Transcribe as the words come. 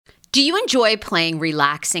Do you enjoy playing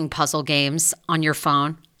relaxing puzzle games on your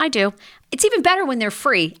phone? I do. It's even better when they're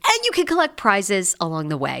free, and you can collect prizes along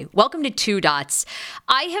the way. Welcome to Two Dots.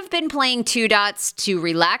 I have been playing Two Dots to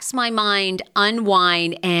relax my mind,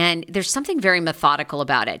 unwind, and there's something very methodical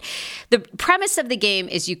about it. The premise of the game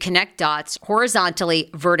is you connect dots horizontally,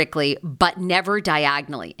 vertically, but never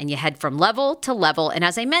diagonally, and you head from level to level. And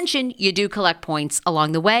as I mentioned, you do collect points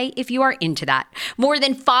along the way if you are into that. More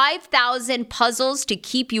than 5,000 puzzles to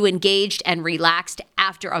keep you engaged and relaxed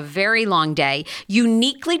after a very long day.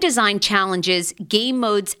 Uniquely designed challenges, game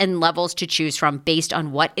modes, and levels to choose from based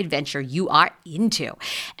on what adventure you are into.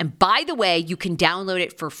 And by the way, you can download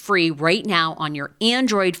it for free right now on your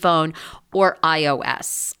Android phone or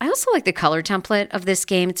iOS. I also like the color template of this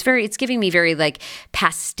game. It's giving me very like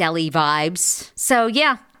pastel-y vibes. So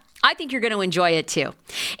yeah, I think you're going to enjoy it too.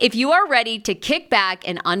 If you are ready to kick back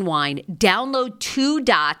and unwind, download Two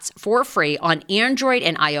Dots for free on Android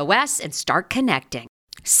and iOS and start connecting.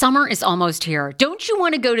 Summer is almost here. Don't you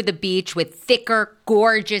want to go to the beach with thicker,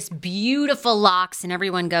 gorgeous, beautiful locks and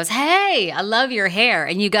everyone goes, "Hey, I love your hair."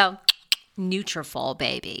 And you go, "Nutrafol,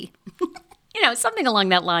 baby." Something along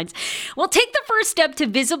that lines. Well, take the first step to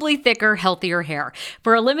visibly thicker, healthier hair.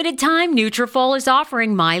 For a limited time, Nutrafol is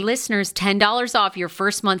offering my listeners $10 off your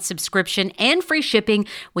first month subscription and free shipping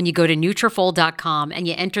when you go to Nutrafol.com and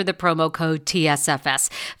you enter the promo code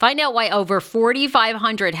TSFS. Find out why over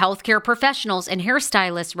 4,500 healthcare professionals and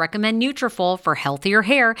hairstylists recommend Nutrafol for healthier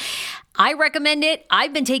hair. I recommend it.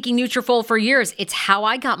 I've been taking Nutrafol for years. It's how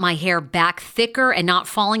I got my hair back thicker and not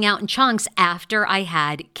falling out in chunks after I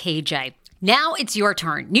had KJ. Now it's your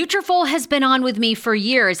turn. Nutrafol has been on with me for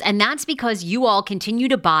years, and that's because you all continue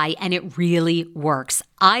to buy, and it really works.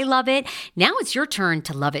 I love it. Now it's your turn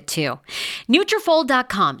to love it too.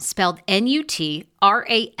 Nutrafol.com, spelled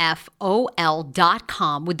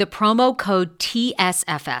Nutrafol.com with the promo code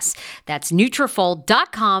TSFS. That's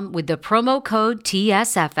Nutrafol.com with the promo code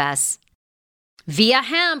TSFS. Via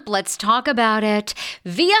Hemp, let's talk about it.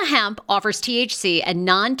 Via Hemp offers THC and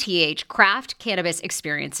non-TH craft cannabis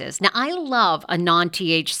experiences. Now, I love a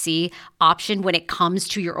non-THC option when it comes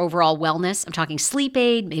to your overall wellness. I'm talking sleep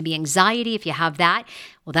aid, maybe anxiety if you have that.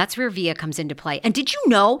 Well, that's where Via comes into play. And did you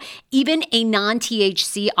know even a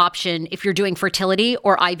non-THC option, if you're doing fertility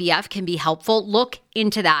or IVF, can be helpful? Look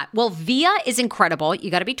into that. Well, Via is incredible.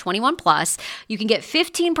 You got to be 21 plus. You can get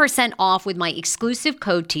 15% off with my exclusive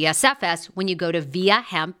code TSFS when you go to Via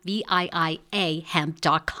Hemp, VIIA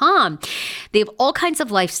hemp.com. They have all kinds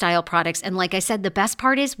of lifestyle products. And like I said, the best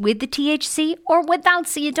part is with the THC or without,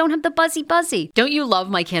 so you don't have the buzzy. Don't you love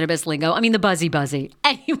my cannabis lingo? I mean, the buzzy.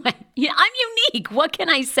 Anyway, I'm unique. What can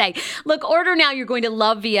I say? Look, order now. You're going to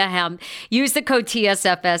love Via Hemp. Use the code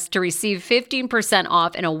TSFS to receive 15%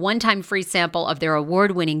 off and a one-time free sample of their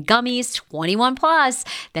award-winning gummies, 21 plus.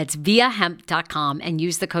 That's viahemp.com and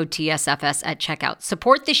use the code TSFS at checkout.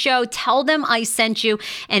 Support the show. Tell them I sent you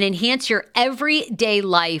and enhance your everyday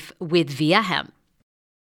life with Via Hemp.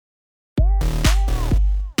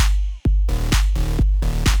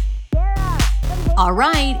 All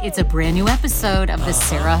right, it's a brand new episode of the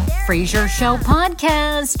Sarah Fraser Show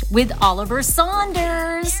podcast with Oliver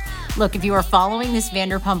Saunders. Look, if you are following this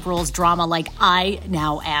Vanderpump Rules drama like I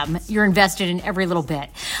now am, you're invested in every little bit.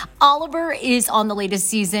 Oliver is on the latest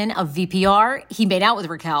season of VPR. He made out with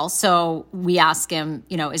Raquel, so we ask him,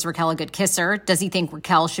 is Raquel a good kisser? Does he think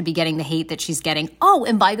Raquel should be getting the hate that she's getting? Oh,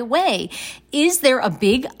 and by the way, is there a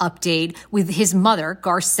big update with his mother,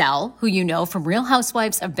 Garcelle, who you know from Real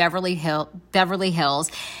Housewives of Beverly Hills?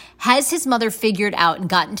 Has his mother figured out and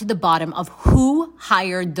gotten to the bottom of who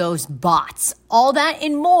hired those bots? All that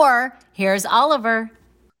and more. Here's Oliver.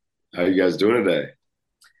 How you guys doing today?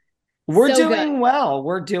 We're doing well.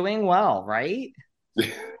 We're doing well, right?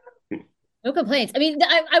 No complaints. I mean,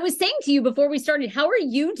 I was saying to you before we started, how are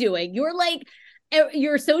you doing? You're like,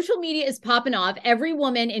 your social media is popping off. Every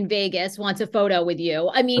woman in Vegas wants a photo with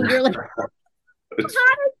you. I mean, you're like, it's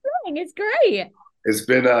great. It's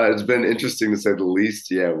been interesting to say the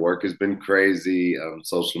least. Yeah, work has been crazy.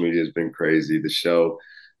 Social media has been crazy. The show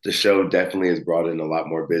definitely has brought in a lot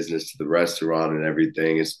more business to the restaurant and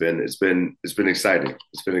everything. It's been exciting.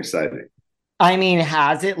 It's been exciting. I mean,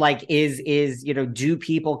 has it do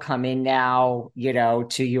people come in now,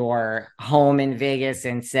 to your home in Vegas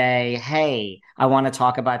and say, "Hey, I want to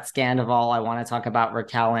talk about Scandival. I want to talk about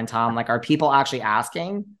Raquel and Tom." Like, are people actually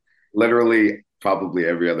asking? Literally, probably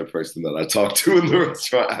every other person that I talk to in the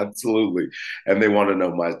restaurant, absolutely, and they want to know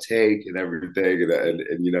my take and everything, and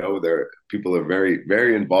people are very,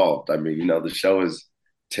 very involved. I mean, the show is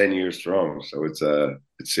 10 years strong, so it's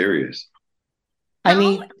serious. I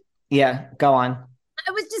mean, yeah, go on.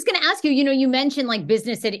 I was just going to ask you, you mentioned like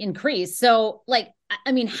business had increased. So like,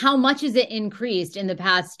 I mean, how much has it increased in the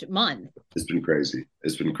past month? It's been crazy.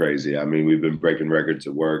 It's been crazy. I mean, we've been breaking records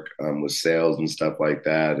at work with sales and stuff like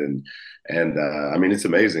that, and I mean, it's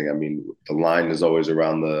amazing. I mean, the line is always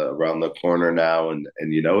around the corner now, and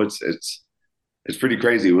it's pretty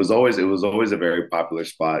crazy. It was always a very popular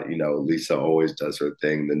spot. Lisa always does her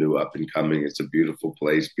thing, the new up and coming. It's a beautiful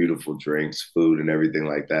place, beautiful drinks, food, and everything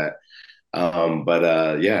like that.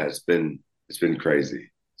 But yeah, it's been crazy.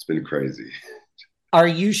 It's been crazy. Are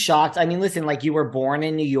you shocked? I mean, listen, like you were born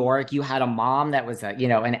in New York, you had a mom that was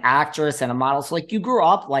an actress and a model. So like you grew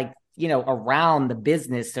up like, around the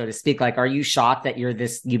business, so to speak. Like, are you shocked that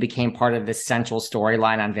you became part of this central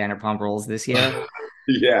storyline on Vanderpump Rules this year?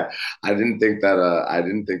 Yeah, I didn't think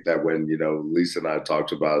that when, Lisa and I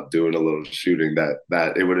talked about doing a little shooting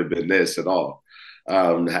that it would have been this at all.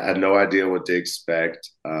 Had no idea what to expect.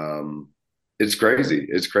 It's crazy.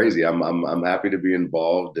 It's crazy. I'm happy to be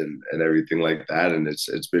involved and everything like that. And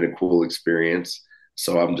it's been a cool experience.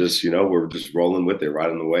 So I'm just, we're just rolling with it,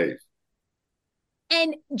 riding the wave.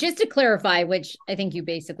 And just to clarify, which I think you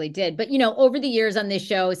basically did, but over the years on this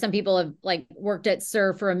show, some people have like worked at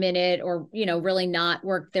SUR for a minute or, really not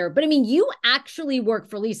worked there. But I mean, you actually work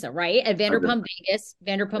for Lisa, right? At Vanderpump Vegas,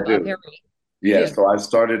 Vanderpump Up here. You Yeah. do. So I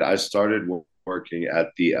started working at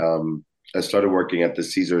the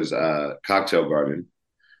Caesar's cocktail garden.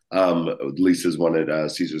 Lisa's one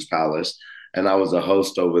at Caesar's Palace. And I was a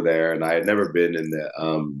host over there, and I had never been in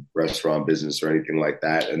the restaurant business or anything like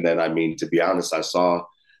that. And then, I mean, to be honest, I saw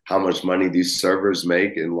how much money these servers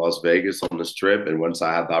make in Las Vegas on the Strip. And once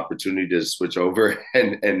I had the opportunity to switch over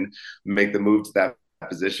and make the move to that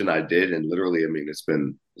position, I did. And literally, I mean, it's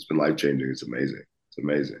been life changing. It's amazing. It's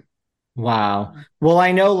amazing. Wow. Well,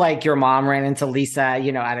 I know like your mom ran into Lisa,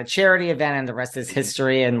 at a charity event, and the rest is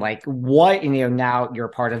history. And like what, now you're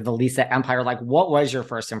part of the Lisa empire. Like, what was your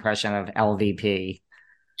first impression of LVP?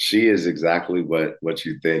 She is exactly what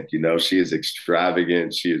you think. She is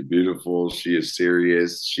extravagant. She is beautiful. She is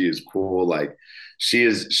serious. She is cool. Like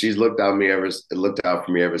she's looked out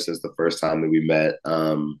for me ever since the first time that we met.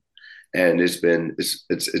 And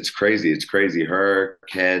it's crazy. It's crazy. Her,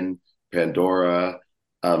 Ken, Pandora,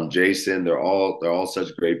 Jason, they're all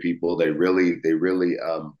such great people. They really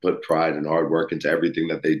put pride and hard work into everything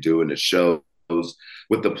that they do, and it shows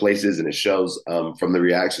with the places, and it shows from the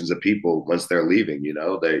reactions of people once they're leaving.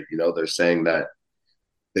 They're saying that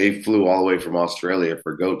they flew all the way from Australia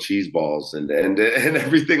for goat cheese balls and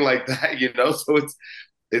everything like that. So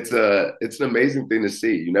it's an amazing thing to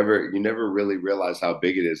see. You never really realize how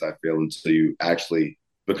big it is, I feel, until you actually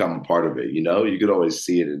become a part of it. You could always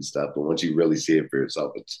see it and stuff, but once you really see it for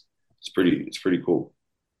yourself, it's pretty cool.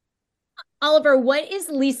 Oliver, what is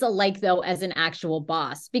Lisa like though as an actual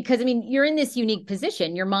boss? Because I mean, you're in this unique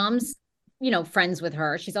position. Your mom's, friends with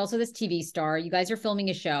her. She's also this TV star. You guys are filming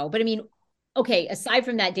a show. But I mean, okay, aside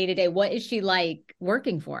from that day to day, what is she like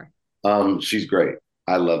working for? She's great.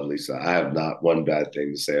 I love Lisa. I have not one bad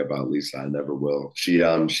thing to say about Lisa. I never will. She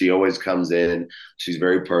always comes in. She's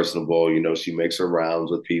very personable. She makes her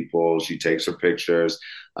rounds with people. She takes her pictures.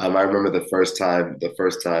 I remember the first time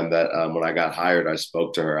that when I got hired, I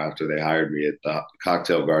spoke to her after they hired me at the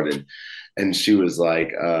cocktail garden. And she was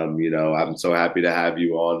like, I'm so happy to have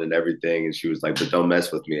you on and everything. And she was like, but don't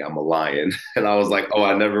mess with me. I'm a lion. And I was like, oh,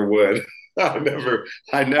 I never would. I never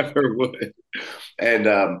would.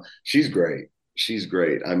 And she's great. She's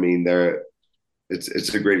great. I mean,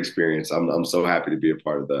 it's a great experience. I'm so happy to be a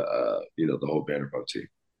part of the whole Vanderpump team.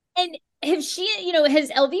 And have she, has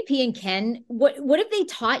LVP and Ken, what have they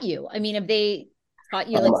taught you? I mean, have they taught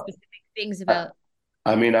you like specific things about?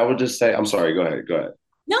 I mean, I would just say, I'm sorry. Go ahead. Go ahead.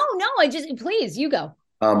 No, please, you go.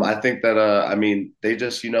 I think that I mean, they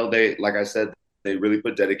just, they, like I said, they really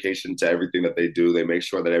put dedication to everything that they do. They make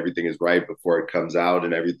sure that everything is right before it comes out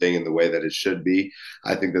and everything in the way that it should be.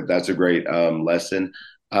 I think that that's a great lesson.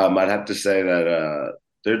 I'd have to say that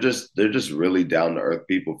they're just really down to earth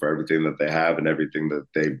people for everything that they have and everything that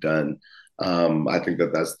they've done. I think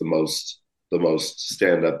that that's the most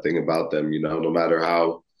stand up thing about them. No matter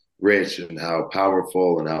how rich and how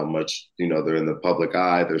powerful and how much they're in the public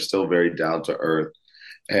eye, they're still very down to earth,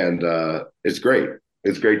 and it's great.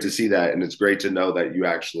 It's great to see that, and it's great to know that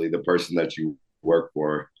the person that you work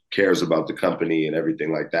for cares about the company and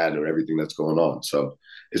everything like that and everything that's going on. So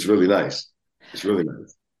it's really nice. It's really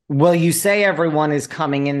nice. Well, you say everyone is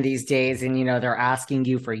coming in these days and, they're asking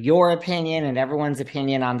you for your opinion and everyone's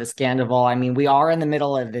opinion on the scandal. I mean, we are in the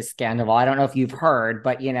middle of this scandal. I don't know if you've heard,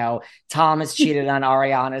 but, Tom has cheated on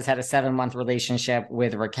Ariana's had a 7-month relationship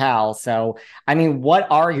with Raquel. So, I mean, what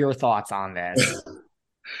are your thoughts on this?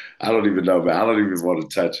 I don't even know, man. I don't even want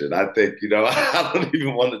to touch it. I think, I don't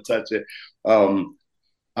even want to touch it. Um,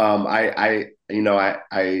 I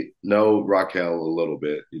know Raquel a little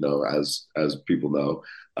bit, as people know.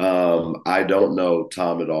 I don't know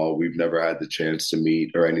Tom at all. We've never had the chance to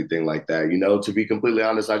meet or anything like that. To be completely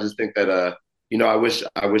honest, I just think that I wish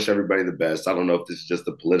everybody the best. I don't know if this is just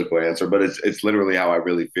a political answer, but it's literally how I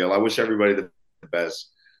really feel. I wish everybody the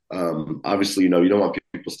best. Obviously, you don't want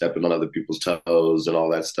people stepping on other people's toes and all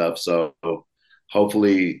that stuff. So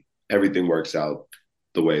hopefully everything works out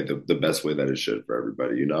the best way that it should for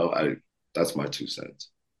everybody. That's my 2 cents.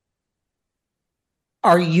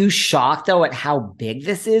 Are you shocked though at how big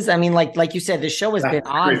this is? I mean, like you said, the show has been That's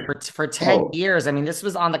on crazy. for 10 Oh, years. I mean, this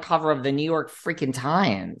was on the cover of the New York freaking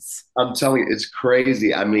Times. I'm telling you, it's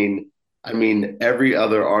crazy. I mean, every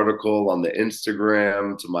other article on the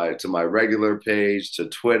Instagram to my regular page to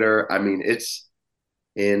Twitter. I mean, it's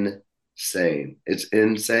insane. It's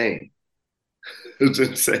insane. It's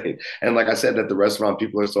insane. And like I said, at the restaurant,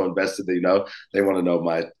 people are so invested that, they want to know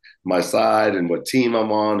my side and what team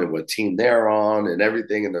I'm on and what team they're on and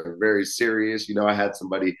everything. And they're very serious. I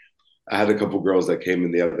had a couple girls that came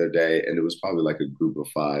in the other day, and it was probably like a group of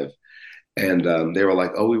five. And they were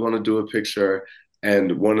like, "Oh, we want to do a picture."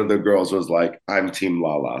 And one of the girls was like, "I'm Team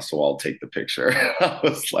Lala, so I'll take the picture." I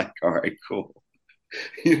was like, "All right, cool."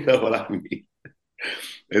 You know what I mean?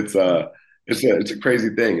 It's it's a crazy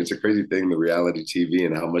thing. It's a crazy thing, the reality TV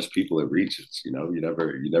and how much people it reaches. You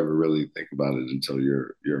never really think about it until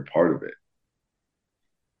you're a part of it.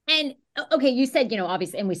 And okay, you said,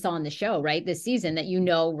 obviously, and we saw on the show, right, this season that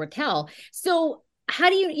Raquel. So how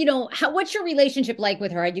do what's your relationship like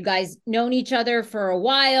with her? Had you guys known each other for a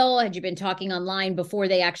while? Had you been talking online before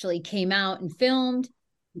they actually came out and filmed?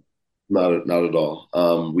 Not at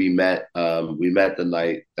all. We met the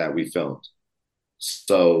night that we filmed.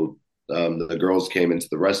 So the girls came into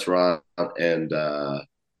the restaurant, and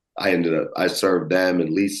I served them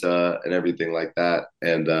and Lisa and everything like that.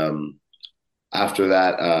 And after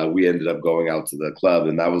that, we ended up going out to the club,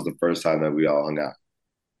 and that was the first time that we all hung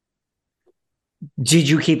Did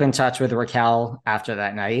you keep in touch with Raquel after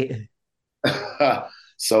that night? out.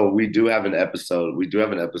 So we do have an episode. We do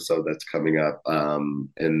have an episode that's coming up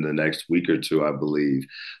in the next week or two, I believe.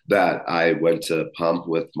 That I went to Pump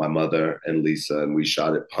with my mother and Lisa, and we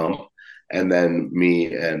shot at Pump. And then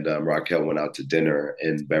me and Raquel went out to dinner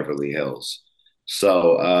in Beverly Hills.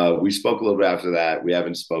 So we spoke a little bit after that. We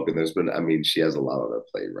haven't spoken. She has a lot on her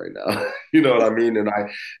plate right now. You know what I mean?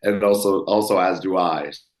 And also as do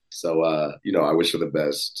I. So I wish her the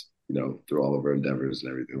best, through all of her endeavors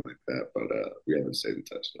and everything like that. But we haven't stayed in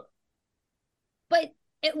touch now. But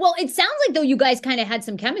it sounds like though you guys kind of had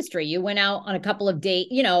some chemistry. You went out on a couple of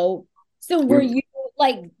dates, So were We you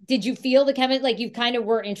like, did you feel the chemistry, like you kind of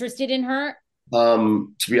were interested in her? To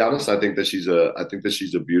be honest, I think she's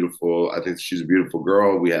a beautiful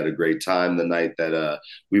girl. We had a great time the night that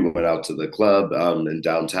we went out to the club in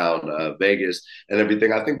downtown Vegas and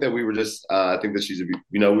everything. I think that we were just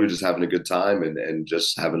having a good time and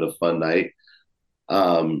just having a fun night.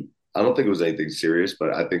 I don't think it was anything serious,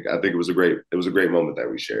 but I think it was a great moment that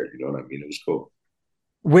we shared. You know what I mean? It was cool.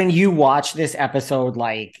 When you watch this episode,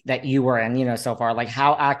 like that you were in, so far, like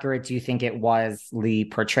how accurate do you think it was Lee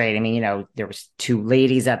portrayed? I mean, there was two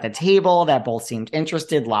ladies at the table that both seemed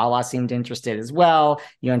interested. Lala seemed interested as well.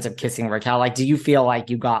 You end up kissing Raquel. Like, do you feel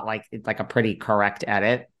like you got like a pretty correct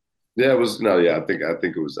edit? Yeah, it was no, yeah. I think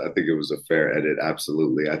it was a fair edit.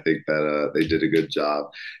 Absolutely, I think that they did a good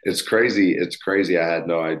job. It's crazy. It's crazy. I had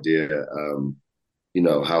no idea.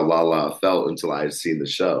 How Lala felt until I had seen the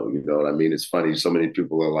show. You know what I mean? It's funny. So many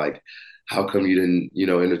people are like, "How come you didn't,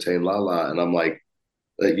 entertain Lala?" And I'm like,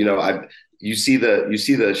 I you see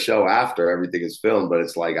the show after everything is filmed, but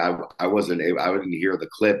it's like I wasn't able, I didn't hear the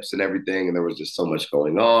clips and everything, and there was just so much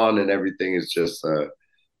going on and everything. It's just,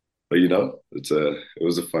 but it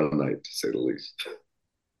was a fun night to say the least.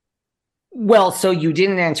 Well, so you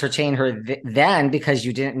didn't entertain her then because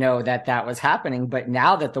you didn't know that that was happening. But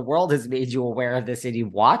now that the world has made you aware of this and you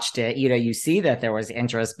watched it, you see that there was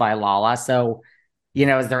interest by Lala. So,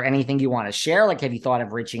 is there anything you want to share? Like, have you thought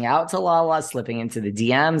of reaching out to Lala, slipping into the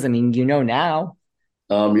DMs? I mean, now.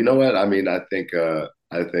 You know what? I mean, I think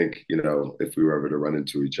if we were ever to run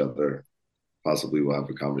into each other, possibly we'll have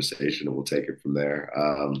a conversation and we'll take it from there.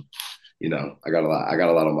 I got a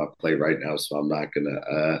lot on my plate right now, so I'm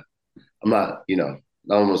not,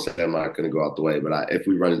 I almost say I'm not gonna go out the way, but if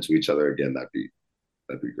we run into each other again, that'd be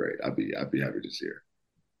great. I'd be happy to see her.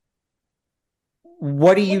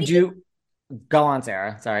 What do What you do you do? Go on,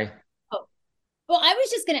 Sarah. Sorry. oh, Well, I was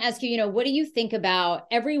just going to ask you, what do you think about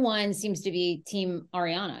everyone seems to be team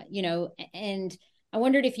Ariana, and I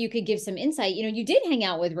wondered if you could give some insight. You did hang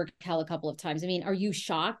out with Raquel a couple of times. I mean, are you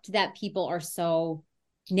shocked that people are so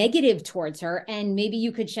negative towards her? And maybe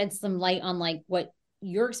you could shed some light on like what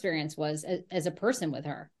your experience was as a person with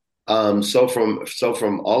her. So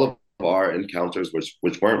from all of our encounters,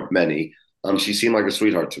 which weren't many, she seemed like a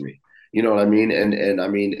sweetheart to me. You know what I mean? And I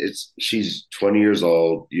mean, she's 20 years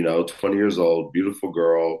old. 20 years old, beautiful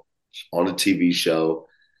girl on a TV show.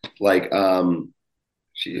 Like, I mean,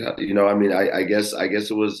 I guess it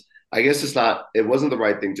wasn't the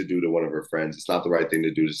right thing to do to one of her friends. It's not the right thing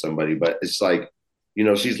to do to somebody, but it's like,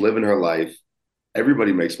 she's living her life.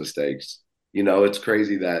 Everybody makes mistakes. It's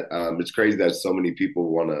crazy that so many people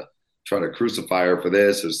want to try to crucify her for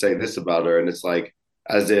this or say this about her, and it's like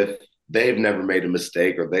as if they've never made a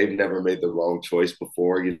mistake or they've never made the wrong choice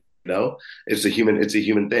before. It's a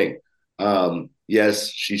human thing. Yes,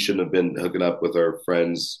 she shouldn't have been hooking up with her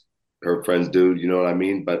friend's dude. You know what I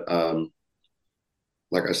mean? But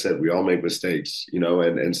like I said, we all make mistakes,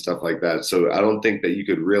 and stuff like that. So I don't think that you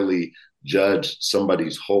could really judge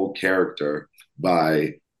somebody's whole character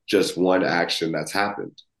by just one action that's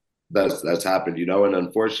happened. That's happened, and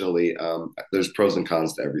unfortunately, there's pros and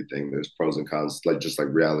cons to everything. There's pros and cons, like just like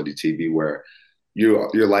reality TV, where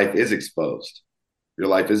your life is exposed. Your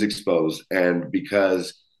life is exposed, and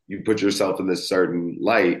because you put yourself in this certain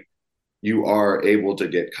light, you are able to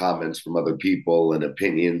get comments from other people and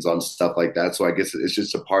opinions on stuff like that. So I guess it's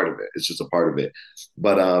just a part of it. It's just a part of it.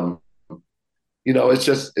 But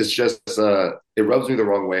it rubs me the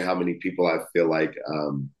wrong way how many people I feel like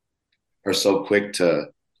are so quick to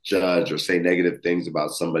judge or say negative things about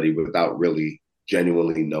somebody without really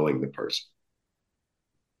genuinely knowing the person.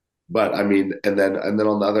 But I mean, and then on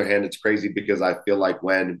the other hand, it's crazy because I feel like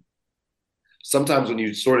sometimes when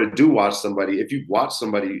you sort of do watch somebody, if you've watched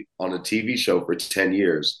somebody on a TV show for 10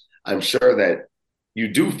 years, I'm sure that you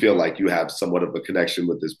do feel like you have somewhat of a connection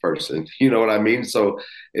with this person. You know what I mean? So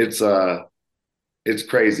it's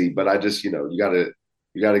crazy, but I just, you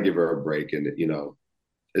gotta give her a break, and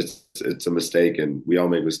it's a mistake, and we all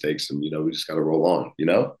make mistakes, and we just gotta roll on.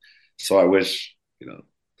 So I wish,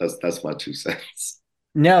 that's my 2 cents.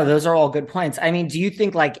 No, those are all good points. I mean, do you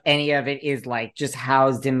think like any of it is like just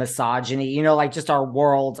housed in misogyny, like just our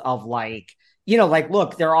world of like, like,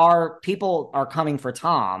 look, people are coming for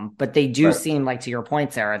Tom, but they do Right. seem like, to your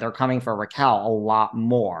point, Sarah, they're coming for Raquel a lot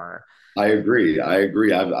more. I agree.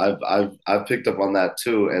 I've picked up on that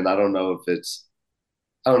too, and I don't know if it's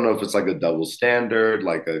like a double standard,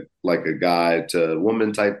 like a guy to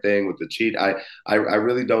woman type thing with the cheat. I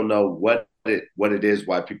really don't know what it is,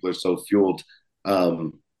 why people are so fueled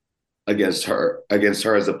against her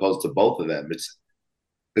as opposed to both of them.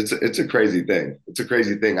 It's a crazy thing. It's a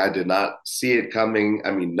crazy thing. I did not see it coming.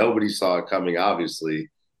 I mean, nobody saw it coming, obviously.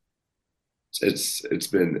 It's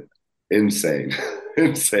been insane.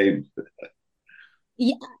 Insane.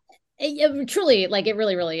 Yeah, truly, like it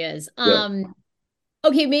really, really is. Yeah.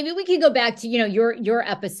 Okay, maybe we could go back to, your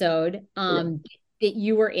episode Okay. that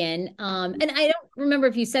you were in. And I don't remember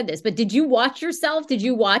if you said this, but did you watch yourself? Did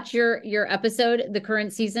you watch your episode, the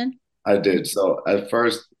current season? I did. So at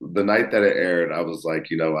first, the night that it aired, I was like,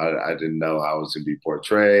 I didn't know how it was going to be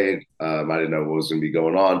portrayed. I didn't know what was going to be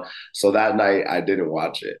going on. So that night, I didn't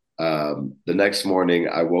watch it. The next morning,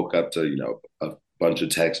 I woke up to, a bunch of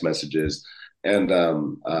text messages. And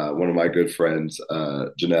one of my good friends,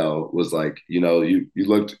 Janelle, was like, you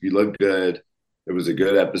looked good. It was a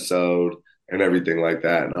good episode and everything like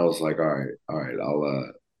that. And I was like, all right,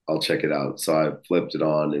 I'll check it out. So I flipped it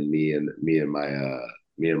on, and me and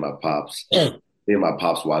my pops,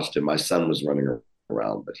 watched it. My son was running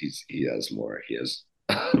around, but he has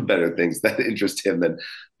better things that interest him than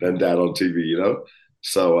dad on TV.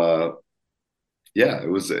 So yeah, it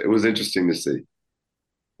was interesting to see.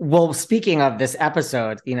 Well, speaking of this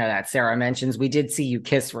episode, that Sarah mentions, we did see you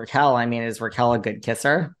kiss Raquel. I mean, is Raquel a good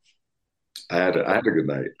kisser? I had a good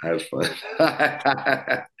night. I had fun.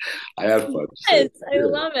 I had fun. Yes, I Yeah,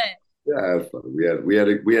 love it. yeah, I had fun.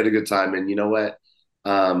 We had a good time, and you know what?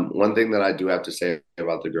 One thing that I do have to say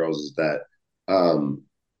about the girls is that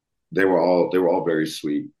they were all very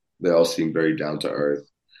sweet. They all seemed very down to earth.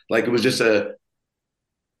 Like it was just a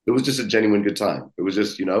genuine good time. It was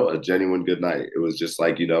just, a genuine good night. It was just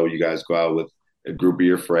like, you guys go out with a group of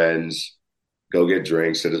your friends, go get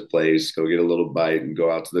drinks at his place, go get a little bite, and go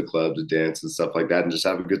out to the club to dance and stuff like that, and just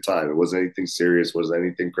have a good time. It wasn't anything serious, wasn't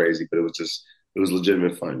anything crazy, but it was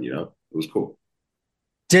legitimate fun. It was cool.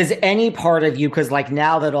 Does any part of you, because like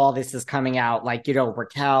now that all this is coming out, like,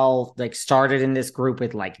 Raquel like started in this group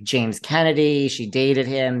with like James Kennedy, she dated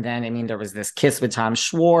him. Then, I mean, there was this kiss with Tom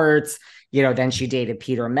Schwartz. then she dated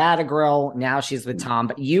Peter Madrigal. Now she's with Tom,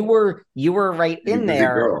 but you were right in Busy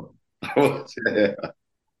there. girl. Yeah.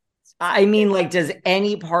 I mean, like, does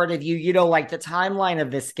any part of you, like the timeline of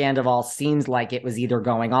this scandal seems like it was either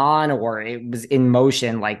going on or it was in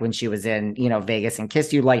motion, like when she was in, Vegas and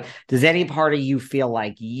kissed you. Like, does any part of you feel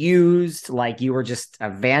like used, like you were just a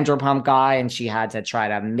Vanderpump guy and she had to try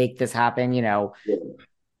to make this happen, You know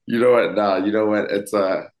what? Nah, you know what? It's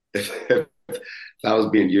if I was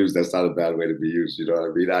being used, that's not a bad way to be used. You know what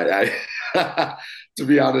I mean? I to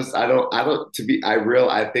be honest, I don't to be I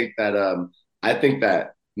think that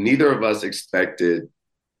neither of us expected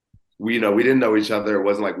we didn't know each other. It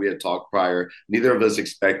wasn't like we had talked prior. Neither of us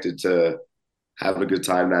expected to have a good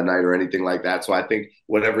time that night or anything like that. So I think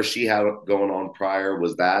whatever she had going on prior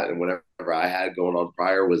was that, and whatever I had going on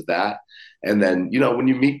prior was that. And then, when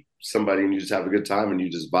you meet somebody and you just have a good time and you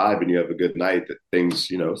just vibe and you have a good night, that things,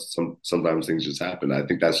 sometimes things just happen. I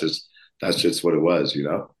think that's just what it was.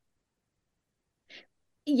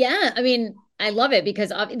 Yeah, I mean, I love it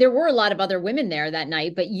because there were a lot of other women there that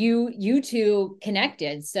night, but you two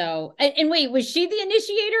connected. So, and wait, was she the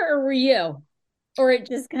initiator or were you? Or it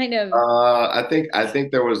just kind of I think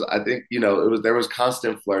there was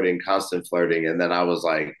constant flirting, and then I was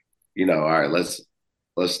like, all right, let's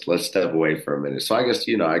step away for a minute. So I guess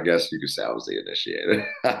you could say I was the initiator.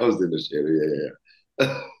 I was the initiator.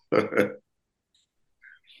 Yeah.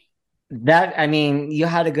 that, I mean, you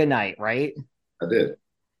had a good night, right? I did.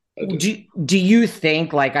 Do you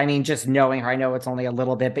think, like, I mean, just knowing her, I know it's only a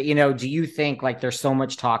little bit, but do you think like there's so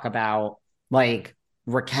much talk about like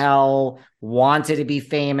Raquel wanted to be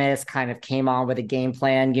famous, kind of came on with a game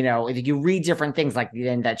plan, if you read different things like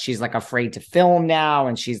then that she's like afraid to film now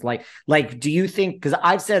and she's like do you think, because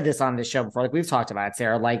I've said this on this show before, like we've talked about it,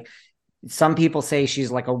 Sarah, like some people say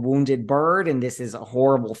she's like a wounded bird and this is a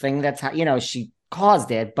horrible thing that's how she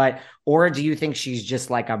caused it, but or do you think she's just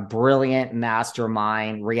like a brilliant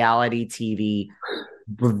mastermind reality TV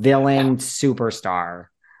villain superstar?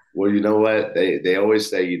 Well, you know what? They always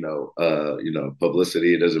say,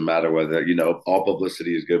 publicity, it doesn't matter whether, all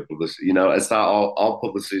publicity is good publicity. It's not all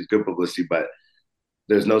publicity is good publicity, but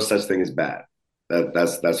there's no such thing as bad.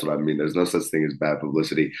 That's what I mean. There's no such thing as bad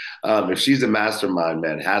publicity. If she's a mastermind,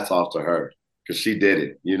 man, hats off to her because she did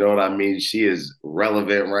it. You know what I mean? She is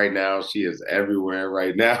relevant right now. She is everywhere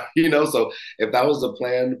right now. So if that was a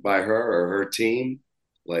plan by her or her team,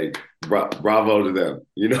 like bravo to them.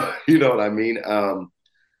 You know what I mean?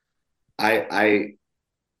 I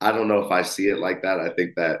I don't know if I see it like that. I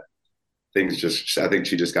think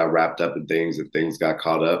she just got wrapped up in things and things got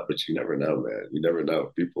caught up, but you never know, man. You never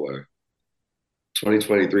know.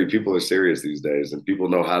 2023, people are serious these days and people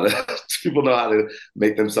know how to people know how to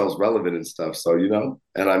make themselves relevant and stuff. So,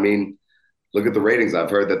 and I mean, look at the ratings. I've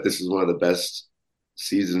heard that this is one of the best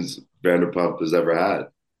seasons Vanderpump has ever had.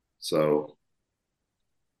 So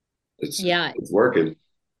it's working.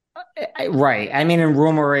 Right. I mean, and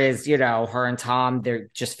rumor is, her and Tom, they're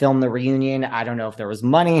just filmed the reunion. I don't know if there was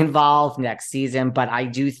money involved next season, but I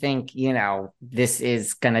do think, this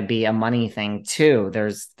is going to be a money thing too.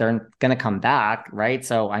 They're going to come back. Right.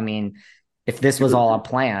 So, I mean, if this was all a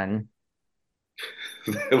plan.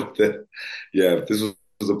 Yeah, if this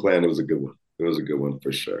was a plan, it was a good one. It was a good one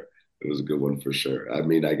for sure. It was a good one for sure. I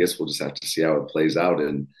mean, I guess we'll just have to see how it plays out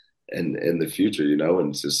in the future,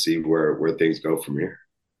 and to see where things go from here.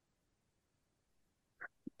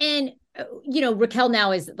 And Raquel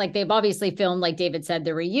now is like, they've obviously filmed, like David said,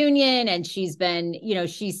 the reunion, and she's been,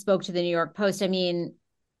 she spoke to the New York Post. I mean,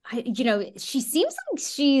 she seems like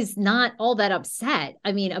she's not all that upset.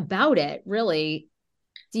 I mean, about it, really.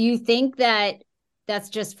 Do you think that that's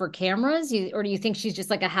just for cameras, or do you think she's just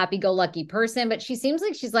like a happy-go-lucky person? But she seems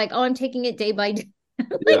like she's like, oh, I'm taking it day by day.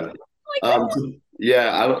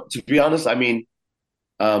 To be honest, I mean,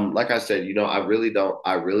 like I said, I really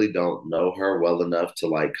don't know her well enough to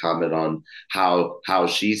like comment on how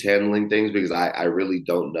she's handling things because I really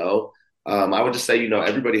don't know. I would just say,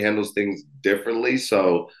 everybody handles things differently.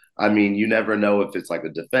 So, I mean, you never know if it's like a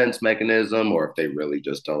defense mechanism or if they really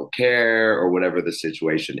just don't care or whatever the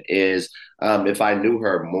situation is. If I knew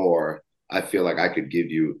her more, I feel like I could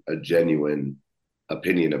give you a genuine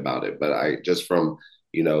opinion about it. But I just from,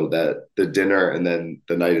 that the dinner and then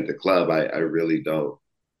the night at the club, I really don't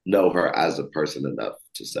know her as a person enough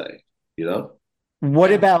to say,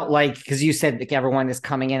 What about like, because you said like everyone is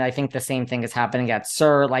coming in. I think the same thing is happening at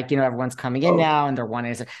Sir. Like, everyone's coming in now and they're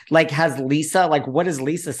wanting to, like, what has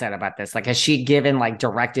Lisa said about this? Like, has she given like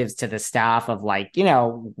directives to the staff of like,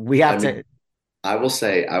 we have to. I will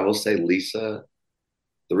say Lisa,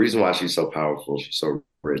 the reason why she's so powerful, she's so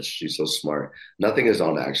rich, she's so smart. Nothing is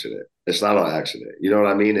on accident. It's not on accident. You know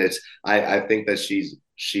what I mean? I think that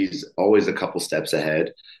she's always a couple steps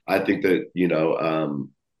ahead. I think that,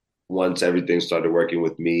 once everything started working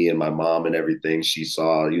with me and my mom and everything, she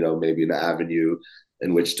saw, maybe an avenue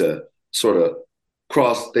in which to sort of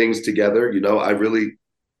cross things together. I really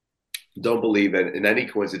don't believe in any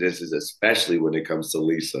coincidences, especially when it comes to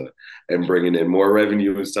Lisa and bringing in more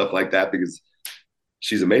revenue and stuff like that, because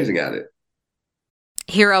she's amazing at it.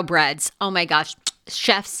 Hero breads. Oh my gosh.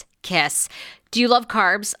 Chef's kiss. Do you love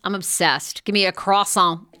carbs? I'm obsessed. Give me a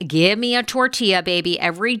croissant. Give me a tortilla, baby,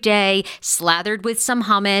 every day, slathered with some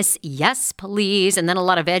hummus. Yes, please. And then a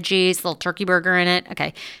lot of veggies, a little turkey burger in it.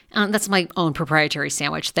 Okay. That's my own proprietary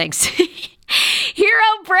sandwich. Thanks.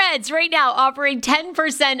 Hero Breads right now offering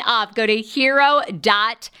 10% off. Go to hero.co.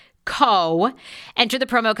 Enter the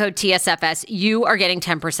promo code TSFS. You are getting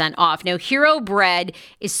 10% off. Now, Hero Bread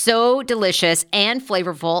is so delicious and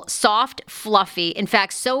flavorful, soft, fluffy. In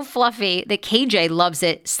fact, so fluffy that KJ loves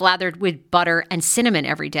it slathered with butter and cinnamon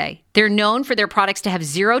every day. They're known for their products to have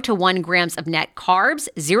 0 to 1 grams of net carbs,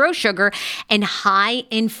 0 sugar, and high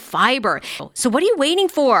in fiber. So what are you waiting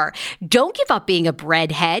for? Don't give up being a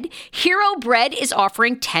breadhead. Hero Bread is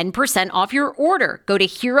offering 10% off your order. Go to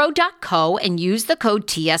hero.co and use the code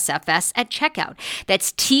TSFS at checkout.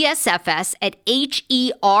 That's TSFS at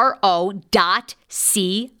HERO.CO.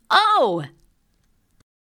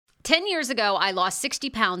 10 years ago, I lost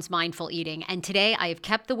 60 pounds mindful eating, and today I have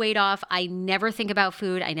kept the weight off. I never think about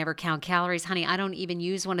food. I never count calories. Honey, I don't even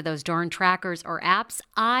use one of those darn trackers or apps.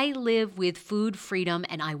 I live with food freedom,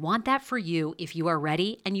 and I want that for you if you are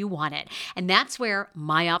ready and you want it. And that's where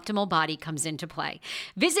My Optimal Body comes into play.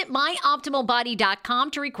 Visit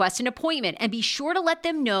myoptimalbody.com to request an appointment, and be sure to let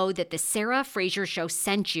them know that the Sarah Fraser Show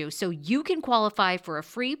sent you so you can qualify for a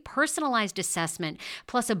free personalized assessment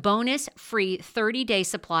plus a bonus free 30-day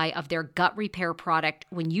supply of their gut repair product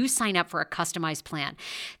when you sign up for a customized plan.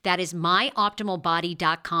 That is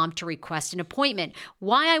myoptimalbody.com to request an appointment.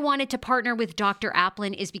 Why I wanted to partner with Dr.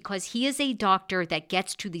 Applin is because he is a doctor that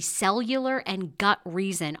gets to the cellular and gut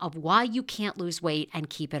reason of why you can't lose weight and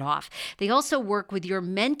keep it off. They also work with your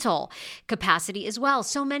mental capacity as well.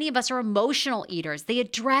 So many of us are emotional eaters. They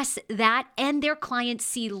address that, and their clients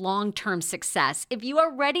see long-term success. If you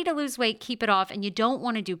are ready to lose weight, keep it off, and you don't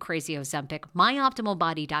want to do crazy Ozempic,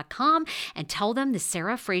 myoptimalbody.com, and tell them the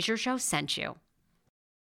Sarah Fraser Show sent you.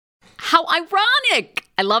 How ironic.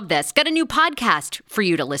 I love this. Got a new podcast for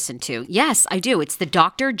you to listen to. Yes, I do. It's the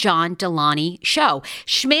Dr. John Delaney Show.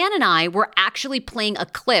 Schman and I were actually playing a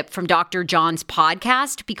clip from Dr. John's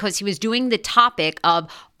podcast because he was doing the topic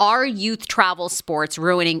of are youth travel sports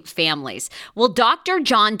ruining families? Well, Dr.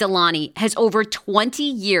 John Delaney has over 20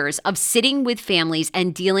 years of sitting with families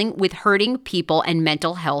and dealing with hurting people and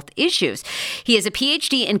mental health issues. He has a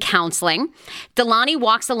PhD in counseling. Delaney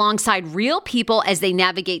walks alongside real people as they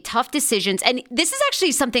navigate tough decisions. And this is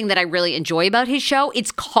actually something that I really enjoy about his show.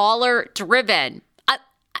 It's caller driven.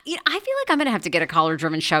 I feel like I'm going to have to get a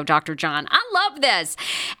caller-driven show, Dr. John. I love this.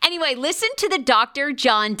 Anyway, listen to the Dr.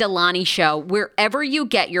 John Delaney Show wherever you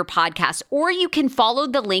get your podcast, or you can follow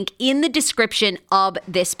the link in the description of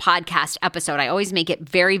this podcast episode. I always make it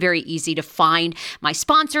very, very easy to find my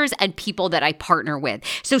sponsors and people that I partner with.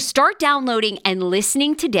 So start downloading and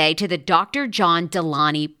listening today to the Dr. John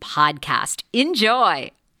Delaney podcast. Enjoy.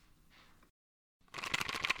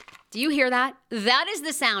 Do you hear that? That is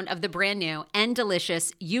the sound of the brand new and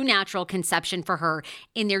delicious Eu Natural Conception for Her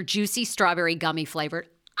in their juicy strawberry gummy flavored.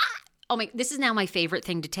 Oh my, this is now my favorite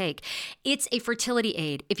thing to take. It's a fertility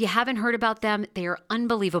aid. If you haven't heard about them, they are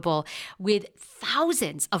unbelievable with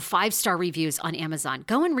thousands of 5-star reviews on Amazon.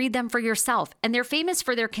 Go and read them for yourself. And they're famous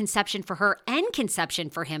for their Conception for Her and Conception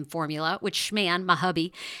for Him formula, which Schman, my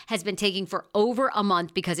hubby, has been taking for over a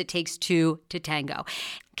month because it takes 2 to tango.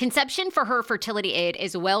 Conception for Her fertility aid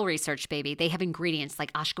is well-researched, baby. They have ingredients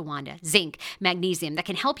like ashwagandha, zinc, magnesium that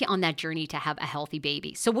can help you on that journey to have a healthy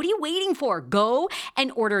baby. So what are you waiting for? Go and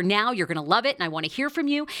order now. You're going to love it, and I want to hear from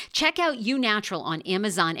you. Check out Eu Natural on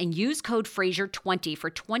Amazon and use code Fraser20 for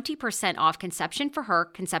 20% off Conception for Her,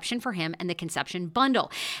 Conception for Him, and the Conception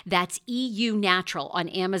Bundle. That's EU Natural on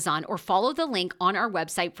Amazon, or follow the link on our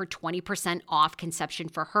website for 20% off Conception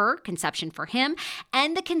for Her, Conception for Him,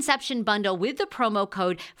 and the Conception Bundle with the promo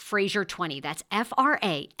code Fraser20. That's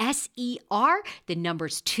Fraser, the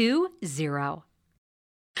numbers 20.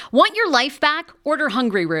 Want your life back? Order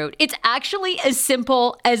Hungry Root. It's actually as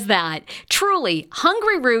simple as that. Truly,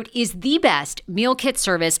 Hungry Root is the best meal kit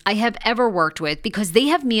service I have ever worked with because they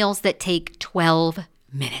have meals that take 12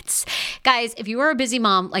 minutes. Guys, if you are a busy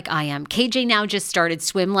mom like I am, KJ now just started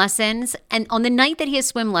swim lessons. And on the night that he has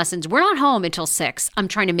swim lessons, we're not home until 6. I'm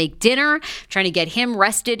trying to make dinner, trying to get him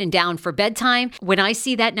rested and down for bedtime. When I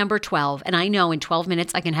see that number 12, and I know in 12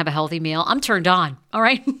 minutes I can have a healthy meal, I'm turned on. All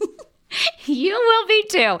right. You will be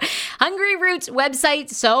too. Hungry Roots website,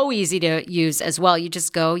 so easy to use as well. You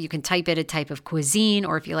just go, you can type in a type of cuisine,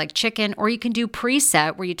 or if you like chicken, or you can do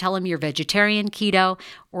preset where you tell them you're vegetarian, keto,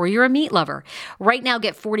 or you're a meat lover. Right now,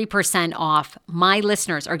 get 40% off. My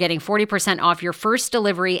listeners are getting 40% off your first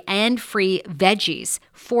delivery and free veggies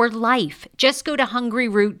for life. Just go to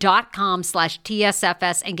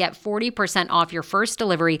hungryroot.com/TSFS and get 40% off your first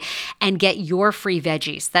delivery and get your free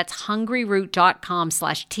veggies. That's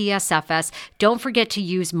hungryroot.com/TSFS. Don't forget to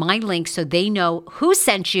use my link so they know who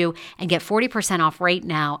sent you and get 40% off right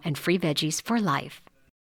now and free veggies for life.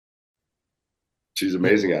 She's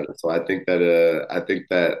amazing at it. So I think that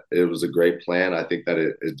it was a great plan. I think that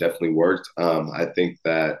it definitely worked. I think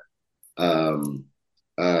that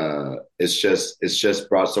it's just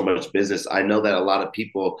brought so much business. I know that a lot of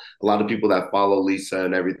people that follow Lisa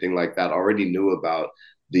and everything like that already knew about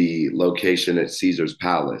the location at Caesar's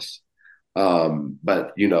Palace.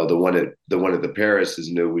 But the one at the Paris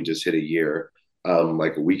is new. We just hit a year,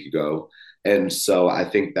 like a week ago. And so I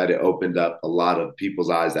think that it opened up a lot of people's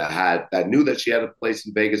eyes that knew that she had a place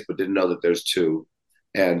in Vegas, but didn't know that there's two.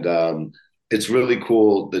 And it's really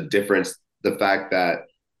cool, the fact that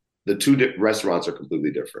the two restaurants are completely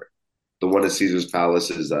different. The one at Caesar's Palace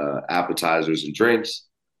is appetizers and drinks,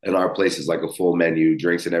 and our place is like a full menu,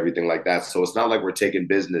 drinks and everything like that. So it's not like we're taking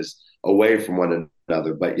business away from one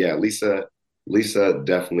another. But yeah, Lisa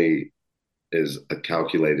definitely is a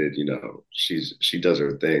calculated, she does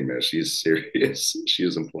her thing, man. She's serious. She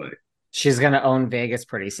doesn't play. She's gonna own Vegas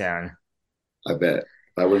pretty soon. I bet.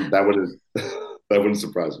 That wouldn't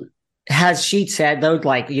surprise me. Has she said though,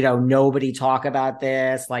 like, nobody talk about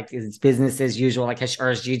this, like it's business as usual, like,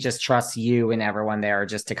 or she just trusts you and everyone there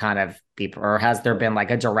just to kind of be, or has there been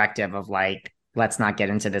like a directive of like, let's not get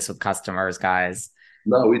into this with customers, guys?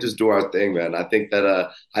 No, we just do our thing, man. I think that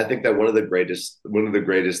one of the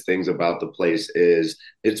greatest things about the place is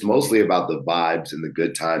it's mostly about the vibes and the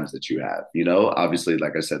good times that you have. Obviously,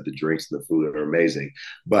 like I said, the drinks and the food are amazing,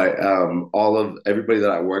 but everybody that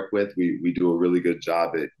I work with, we do a really good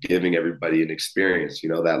job at giving everybody an experience.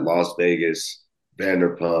 That Las Vegas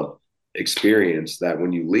Vanderpump experience that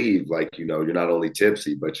when you leave, like, you're not only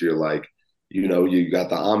tipsy, but you're like, you got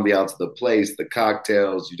the ambiance of the place, the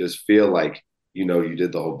cocktails. You just feel like you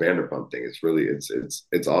did the whole Vanderpump thing. It's really, it's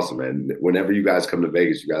awesome, man. Whenever you guys come to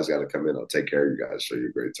Vegas, you guys got to come in. I'll take care of you guys, show you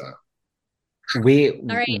a great time. We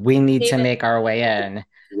right, need David. to make our way in.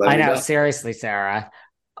 I know, seriously, Sarah.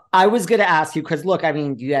 I was going to ask you, because look, I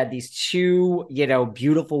mean, you had these two,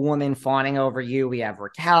 beautiful women fawning over you. We have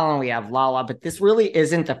Raquel and we have Lala, but this really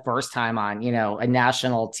isn't the first time on, a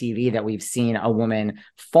national TV that we've seen a woman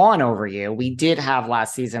fawn over you. We did have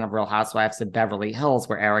last season of Real Housewives of Beverly Hills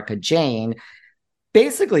where Erica Jane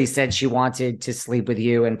basically said she wanted to sleep with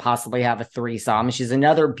you and possibly have a threesome. She's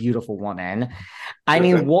another beautiful woman. I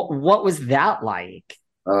mean, what was that like?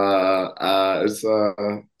 It's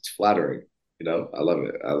flattering. I love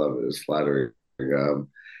it. It's flattering.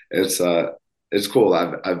 It's cool.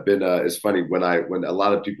 I've been. It's funny when a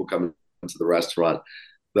lot of people come into the restaurant,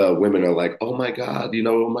 the women are like, "Oh my god,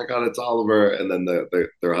 oh my god, it's Oliver," and then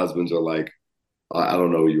their husbands are like, "I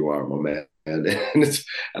don't know who you are, my man." And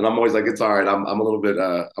I'm always like, it's all right. I'm a little bit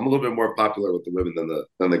more popular with the women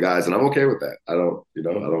than the guys, and I'm okay with that. I don't.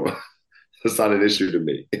 It's not an issue to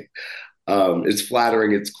me. It's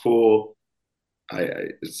flattering. It's cool.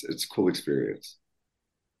 It's a cool experience.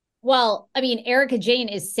 Well, I mean, Erica Jane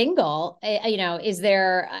is single. Is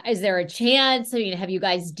there a chance? I mean, have you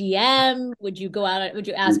guys DM? Would you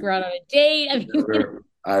ask her out on a date?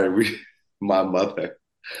 I mean, my mother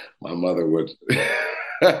would.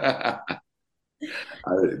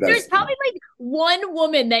 There's probably like one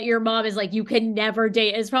woman that your mom is like, you can never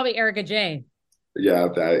date. It's probably Erica Jane. Yeah,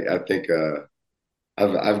 I think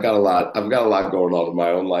I've got a lot going on in my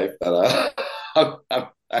own life that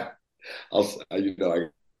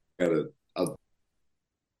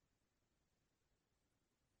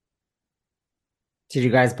Did you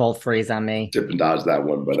guys both freeze on me? Tip and dodge that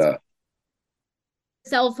one, but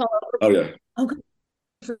Cell phone. oh yeah. Okay.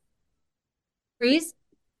 Freeze.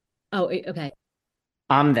 Oh, okay.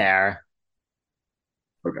 I'm there.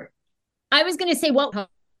 Okay. I was gonna say what home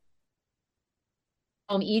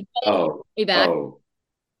EJ. Oh. Be back. Oh.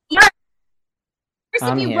 First,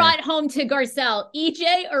 if you brought home to Garcelle,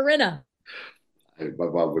 EJ or Rinna? My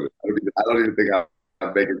mom would. I don't even think I'd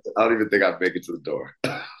make it. I don't even think I'd make it to the door.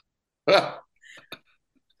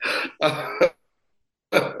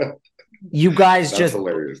 You guys That's just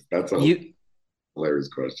hilarious. That's a you hilarious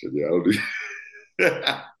question.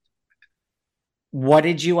 Yeah. what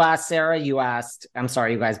did you ask, Sarah? You asked, I'm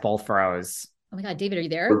sorry, you guys both froze. Oh my God, David, are you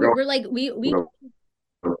there? We're going, We're like, we're going,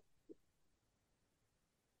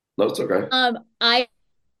 no, it's okay. I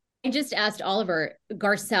just asked Oliver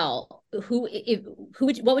Garcelle,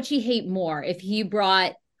 what would she hate more if he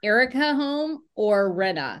brought Erica home or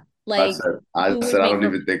Rena? I Like, said, I who would said, I make don't her?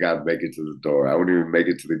 even think I'd make it to the door. I wouldn't even make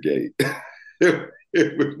it to the gate.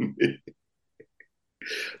 It would be,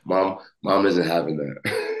 mom isn't having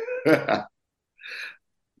that.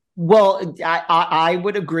 Well, I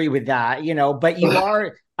would agree with that, but you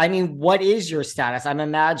are, I mean, what is your status? I'm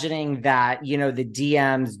imagining that, the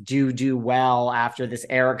DMs do well after this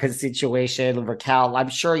Erica situation, Raquel. I'm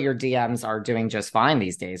sure your DMs are doing just fine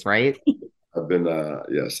these days, right? I've been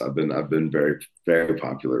yes, I've been very, very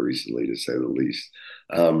popular recently, to say the least.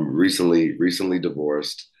 Recently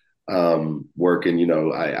divorced. Working,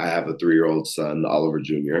 I have a 3-year-old son, Oliver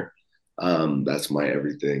Jr. That's my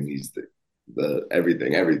everything. He's the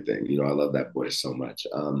everything. I love that boy so much.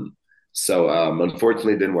 So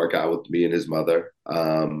unfortunately it didn't work out with me and his mother.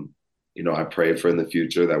 I pray for in the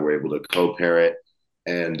future that we're able to co-parent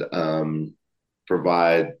and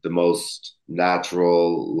provide the most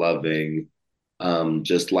natural, loving,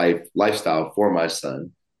 just lifestyle for my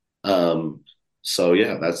son. Um, so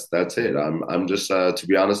yeah, that's it. I'm just to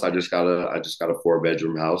be honest, I just got a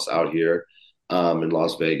 4-bedroom house out here in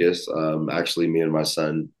Las Vegas. Actually, me and my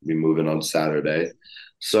son we moving on Saturday.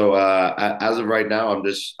 So as of right now, I'm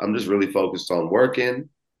just really focused on working,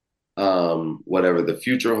 whatever the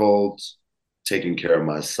future holds, taking care of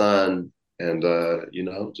my son, and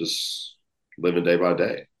just living day by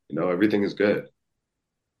day. Everything is good.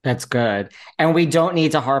 That's good. And we don't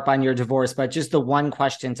need to harp on your divorce, but just the one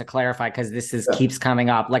question to clarify, because this is Yeah. keeps coming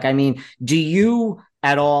up. Like, I mean, do you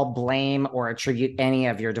at all blame or attribute any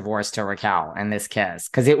of your divorce to Raquel and this kiss?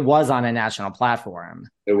 Because it was on a national platform.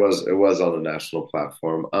 It was on a national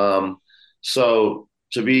platform. So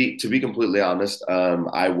to be completely honest,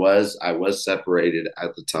 I was separated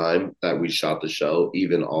at the time that we shot the show,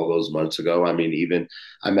 even all those months ago. I mean, even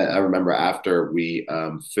I remember after we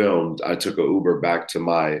filmed, I took an Uber back to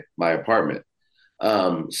my apartment.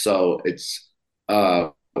 So it's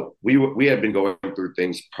we had been going through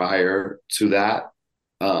things prior to that.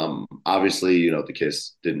 Obviously, the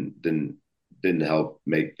kiss didn't help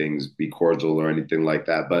make things be cordial or anything like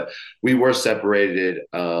that. But we were separated,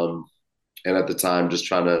 and at the time, just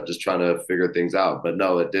trying to figure things out. But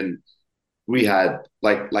no, it didn't. We had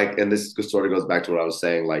and this sort of goes back to what I was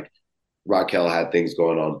saying. Like Raquel had things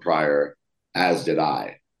going on prior, as did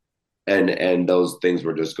I, and those things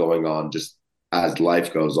were just going on just as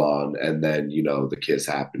life goes on. And then the kiss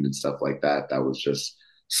happened and stuff like that. That was just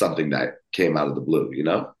something that came out of the blue.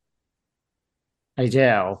 I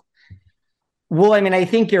do. Well, I mean, I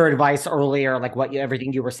think your advice earlier, like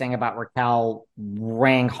everything you were saying about Raquel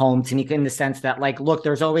rang home to me in the sense that, like, look,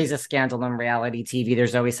 there's always a scandal in reality TV.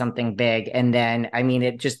 There's always something big. And then, I mean,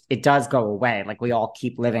 it does go away. Like we all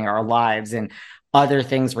keep living our lives and other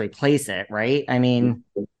things replace it, right? I mean,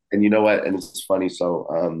 And you know what? And it's funny. So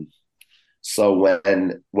and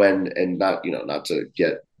not to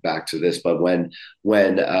get back to this, but when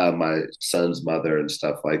my son's mother and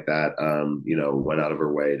stuff like that, went out of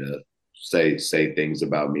her way to say things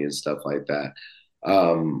about me and stuff like that,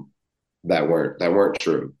 um, that weren't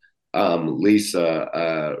true.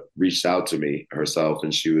 Lisa reached out to me herself,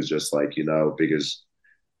 and she was just like, because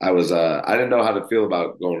I didn't know how to feel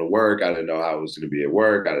about going to work. I didn't know how it was going to be at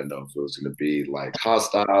work. I didn't know if it was going to be like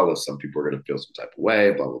hostile, if some people were going to feel some type of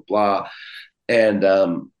way, blah blah blah. And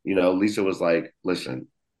Lisa was like, "Listen,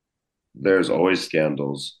 there's always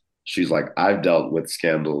scandals." She's like, "I've dealt with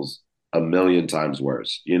scandals a million times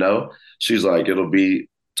worse." She's like, "It'll be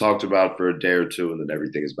talked about for a day or two, and then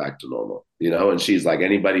everything is back to normal." And she's like,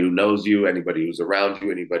 "Anybody who knows you, anybody who's around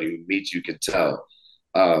you, anybody who meets you can tell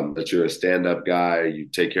that you're a stand-up guy. You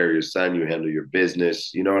take care of your son. You handle your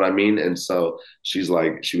business. You know what I mean?" And so she was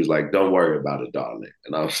like, "Don't worry about it, darling."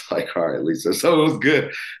 And I was like, "All right, Lisa." So it was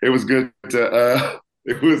good. It was good to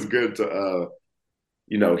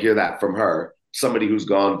hear that from her. Somebody who's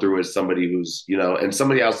gone through it, somebody who's, and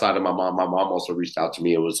somebody outside of my mom. My mom also reached out to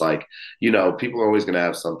me. It was like, people are always going to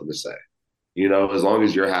have something to say. As long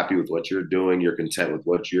as you're happy with what you're doing, you're content with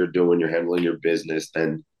what you're doing, you're handling your business,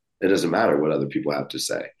 then it doesn't matter what other people have to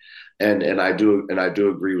say. And I do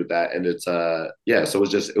agree with that. And it's yeah, so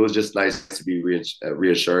it was just nice to be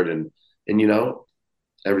reassured, and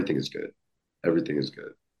everything is good. Everything is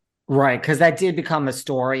good. right. Because that did become a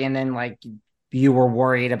story. And then, like, you were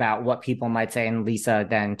worried about what people might say, and Lisa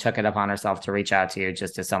then took it upon herself to reach out to you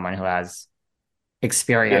just as someone who has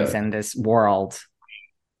experience Yeah, in this world.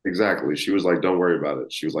 exactly. She was like, "Don't worry about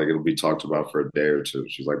it." She was like, "It'll be talked about for a day or two."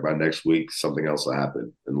 She's like, "By next week, something else will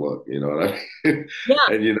happen." And look, you know what I mean? Yeah,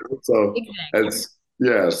 And so exactly. it's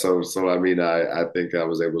yeah. So I mean, I think I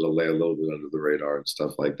was able to lay a little bit under the radar and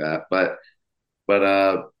stuff like that. But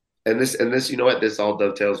and this, you know what? This all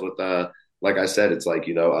dovetails with like I said, it's like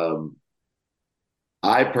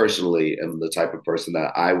I personally am the type of person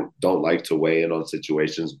that I don't like to weigh in on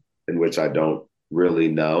situations in which I don't really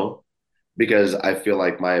know, because I feel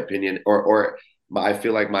like my opinion I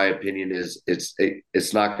feel like my opinion is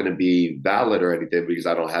it's not going to be valid or anything because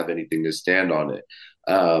I don't have anything to stand on it.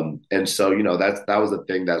 And so that was the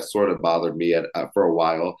thing that sort of bothered me for a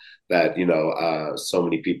while, that so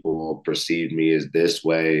many people perceived me as this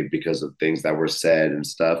way because of things that were said and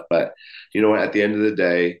stuff. But at the end of the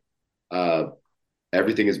day, uh,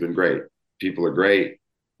 everything has been great. People are great.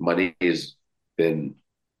 Money has been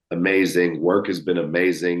amazing. Work has been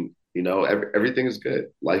amazing. Everything is good.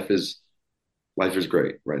 Life is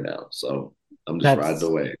great right now. So I'm just riding That's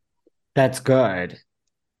away. that's good.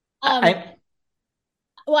 Um, I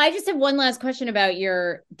well, I just have one last question about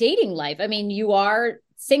your dating life. I mean, you are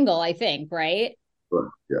single, I think, right? But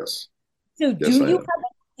yes, So yes, I am.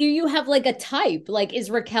 do you have like a type? Like, is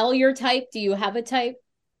Raquel your type? Do you have a type?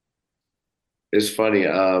 It's funny.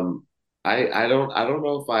 I don't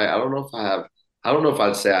know if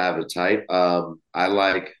I'd say I have a type. I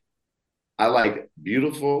like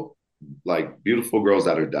beautiful girls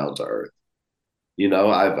that are down to earth.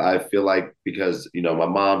 I feel like, because my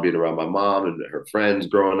mom, being around my mom and her friends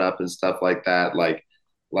growing up and stuff like that, like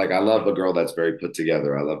I love a girl that's very put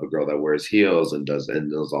together. I love a girl that wears heels and is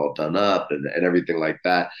all done up and everything like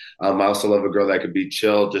that. I also love a girl that could be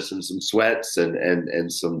chill just in some sweats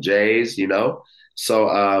and some J's. So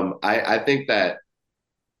I think that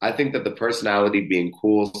the personality being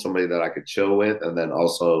cool, somebody that I could chill with, and then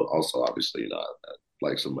also obviously,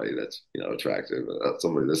 like somebody that's attractive,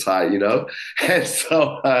 somebody that's high. And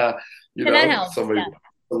so And that helps. somebody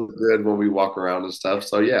Yeah. good when we walk around and stuff.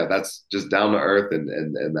 So yeah, that's just down to earth and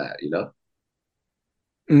that.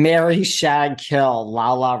 Mary, Shag, Kill,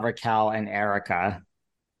 Lala, Raquel, and Erica.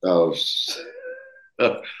 Oh,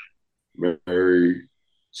 Mary,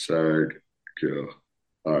 Sag, kill.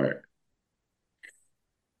 All right.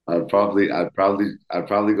 I'd probably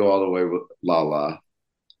go all the way with Lala.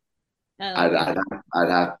 I I'd like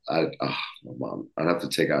that. I'd oh, my mom. I'd have to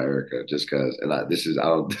take out Erica just because. And I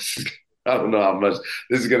don't I don't know how much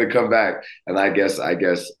this is gonna come back. And I guess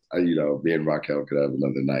me and Raquel could have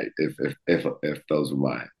another night if those are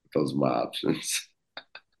my options.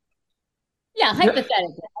 Yeah,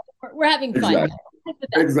 hypothetically. We're having fun.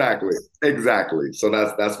 Exactly. Hypothetically. Exactly. So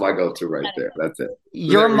that's my go-to right there. That's it.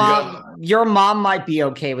 Your There we go. mom might be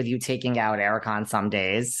okay with you taking out Erica on some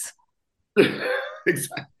days.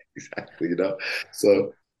 Exactly. Exactly.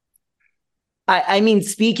 So I mean,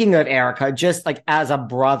 speaking of Erica, just like as a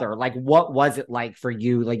brother, like what was it like for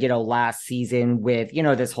you, like, last season with,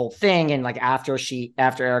 this whole thing? And like after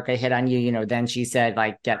Erica hit on you, then she said,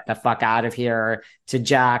 like, get the fuck out of here to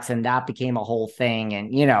Jax, and that became a whole thing.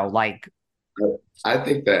 And, like, I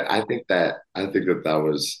think that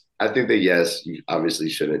yes, you obviously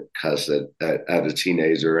shouldn't cuss at a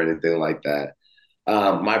teenager or anything like that.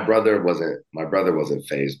 My brother wasn't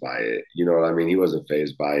fazed by it. You know what I mean? He wasn't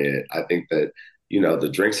fazed by it. I think that the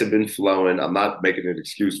drinks have been flowing. I'm not making an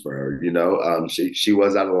excuse for her. She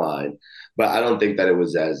was out of line, but I don't think that it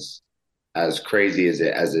was as crazy as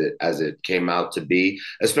it came out to be.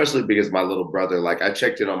 Especially because my little brother, like, I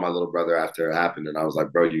checked in on my little brother after it happened, and I was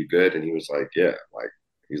like, "Bro, you good?" And he was like, "Yeah." Like,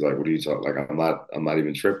 he's like, "What are you talking? Like, I'm not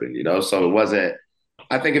even tripping." So it wasn't.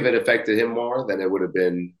 I think if it affected him more, then it would have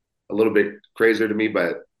been a little bit crazier to me.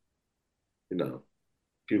 But you know,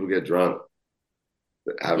 people get drunk,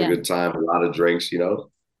 have a Yeah. good time, a lot of drinks.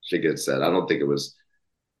 Shit gets said. I don't think it was.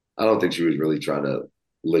 I don't think she was really trying to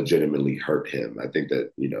legitimately hurt him. I think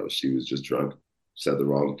that she was just drunk, said the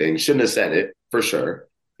wrong thing. Shouldn't have said it for sure.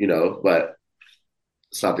 But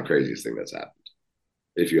it's not the craziest thing that's happened,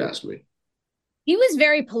 if you ask me. He was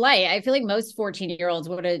very polite. I feel like most 14-year-olds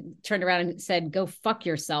would have turned around and said, "Go fuck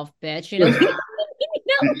yourself, bitch." he, I mean,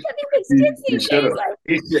 these kids he these should days, have. like,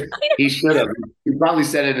 He should have. He probably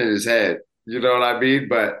said it in his head. You know what I mean?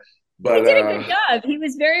 But he but did a good job. He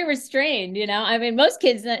was very restrained. I mean, most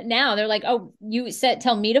kids now they're like, "Oh, you said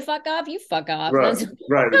tell me to fuck off, you fuck off." right, That's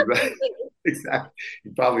right, exactly. Exactly. He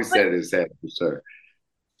probably but said it in his head for sure.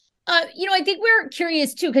 I think we're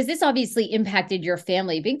curious too, because this obviously impacted your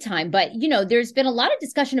family big time. But there's been a lot of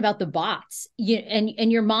discussion about the bots.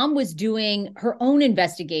 And your mom was doing her own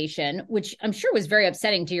investigation, which I'm sure was very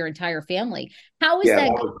upsetting to your entire family. How is Yeah,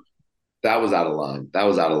 that? that was out of line. That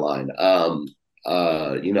was out of line.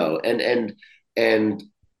 And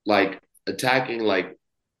like attacking,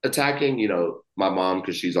 my mom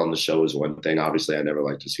because she's on the show is one thing. Obviously, I never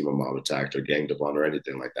like to see my mom attacked or ganged up on or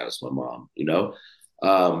anything like that. It's my mom.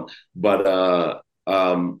 But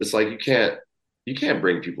it's like you can't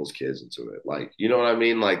bring people's kids into it. Like, you know what I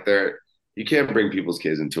mean? Like you can't bring people's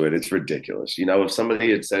kids into it. It's ridiculous. If somebody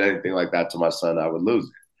had said anything like that to my son, I would lose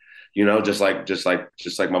it. Just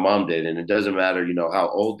like my mom did. And it doesn't matter, how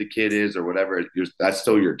old the kid is or whatever. That's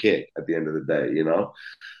still your kid at the end of the day.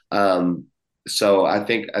 Um, so I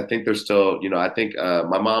think there's still, I think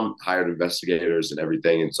my mom hired investigators and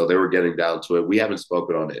everything, and so they were getting down to it. We haven't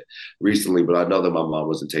spoken on it recently, but I know that my mom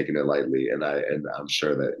wasn't taking it lightly, and I'm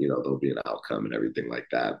sure that there'll be an outcome and everything like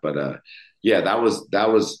that. But yeah, that was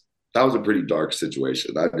a pretty dark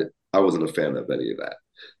situation. I wasn't a fan of any of that.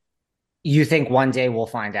 You think one day we'll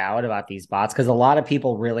find out about these bots? Because a lot of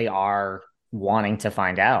people really are wanting to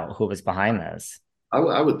find out who was behind this.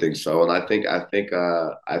 I would think so, and I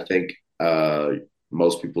think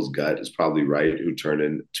most people's gut is probably right who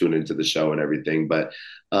tune into the show and everything. But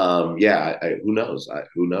yeah, who knows?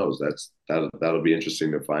 Who knows? That'll be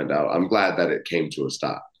interesting to find out. I'm glad that it came to a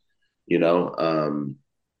stop. You know,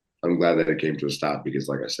 I'm glad that it came to a stop because,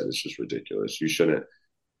 like I said, it's just ridiculous. You shouldn't.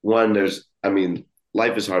 One, I mean,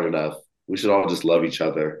 life is hard enough. We should all just love each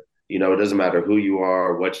other. It doesn't matter who you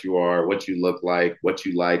are, what you look like, what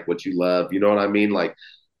you love. You know what I mean? Like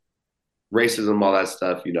racism, all that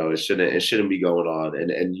stuff. It shouldn't be going on,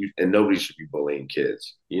 and nobody should be bullying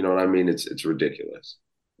kids. You know what I mean? It's ridiculous.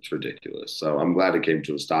 It's ridiculous. So I'm glad it came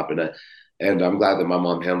to a stop, and I'm glad that my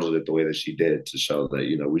mom handled it the way that she did to show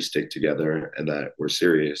that we stick together and that we're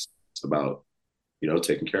serious about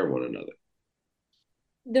taking care of one another.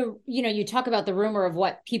 You talk about the rumor of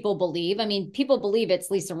what people believe. I mean, people believe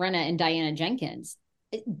it's Lisa Rinna and Diana Jenkins.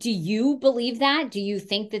 Do you believe that? Do you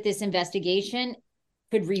think that this investigation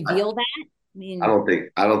could reveal that? I mean, I don't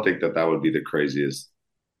think that would be the craziest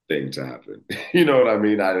thing to happen. You know what I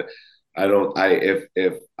mean? I don't I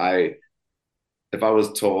if I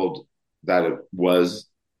was told that it was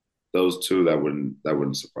those two, that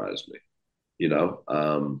wouldn't surprise me. You know,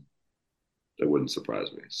 it wouldn't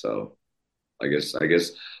surprise me. So I guess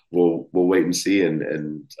we'll wait and see,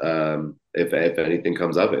 and if anything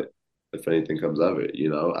comes of it, I think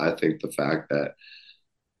the fact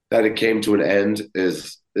that it came to an end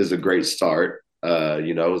is a great start. As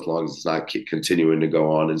long as it's not continuing to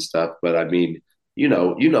go on and stuff. But I mean, you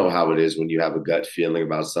know how it is when you have a gut feeling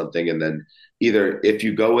about something, and then either if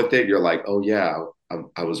you go with it, you're like, oh yeah,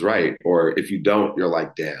 I was right, or if you don't, you're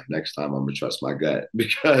like, damn, next time I'm gonna trust my gut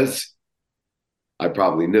because I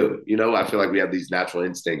probably knew. I feel like we have these natural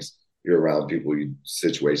instincts. You're around people,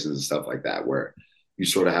 situations and stuff like that, where you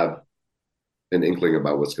sort of have an inkling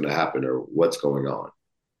about what's going to happen or what's going on.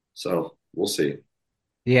 So we'll see.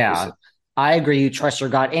 Yeah, We'll see. I agree. You trust your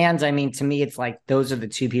gut. And I mean, to me, it's like those are the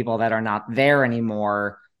two people that are not there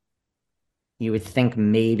anymore. You would think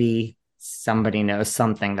maybe somebody knows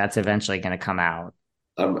something that's eventually going to come out.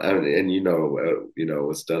 And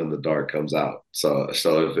what's done in the dark comes out. So if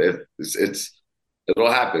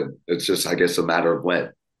it'll happen. It's just, I guess, a matter of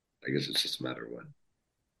when. I guess it's just a matter of when.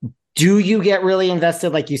 Do you get really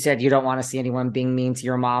invested? Like you said, you don't want to see anyone being mean to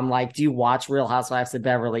your mom. Like, do you watch Real Housewives of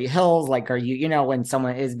Beverly Hills? Like, are you, when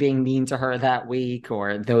someone is being mean to her that week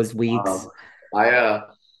or those weeks? I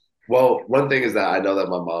well, one thing is that I know that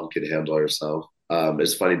my mom can handle herself.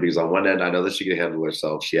 It's funny because on one end, I know that she can handle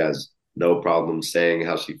herself. She has no problem saying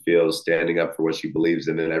how she feels, standing up for what she believes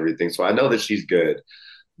in and everything. So I know that she's good.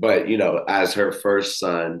 But as her first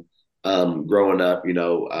son, growing up,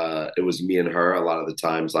 it was me and her a lot of the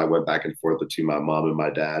times. I went back and forth between my mom and my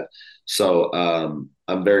dad. So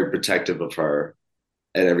I'm very protective of her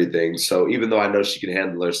and everything. So even though I know she can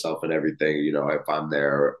handle herself and everything, if I'm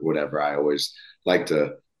there or whatever, I always like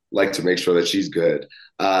to make sure that she's good.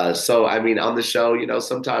 So I mean, on the show,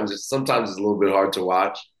 sometimes it's a little bit hard to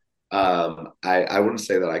watch. I wouldn't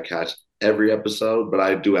say that I catch every episode, but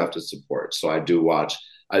I do have to support. So I do watch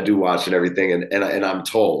and everything, and I'm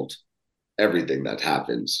told everything that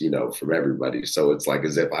happens, from everybody. So it's like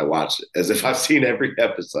as if I've seen every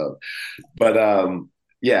episode. But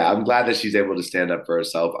yeah, I'm glad that she's able to stand up for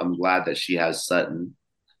herself. I'm glad that she has Sutton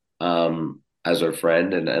as her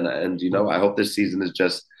friend, and I hope this season is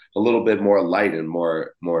just a little bit more light and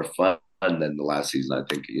more fun than the last season, I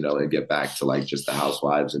think, and get back to like just the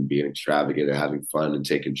housewives and being extravagant and having fun and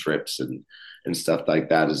taking trips and stuff like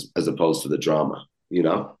that as opposed to the drama.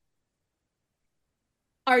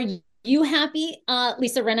 Are you happy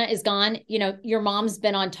Lisa Rinna is gone? Your mom's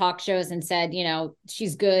been on talk shows and said,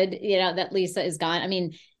 she's good, that Lisa is gone. I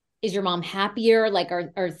mean, is your mom happier? Like,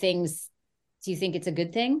 are things, do you think it's a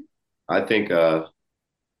good thing? I think, I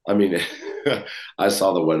mean, I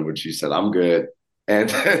saw the one when she said, I'm good.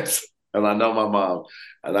 And and I know my mom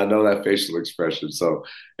and I know that facial expression. So,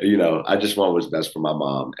 I just want what's best for my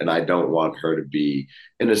mom. And I don't want her to be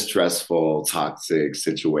in a stressful, toxic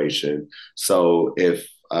situation. So if,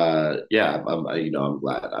 yeah, I'm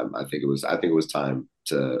glad. I think it was time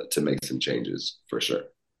to make some changes for sure.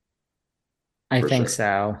 I think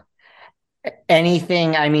so.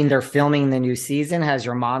 Anything, I mean, they're filming the new season. Has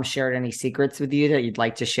your mom shared any secrets with you that you'd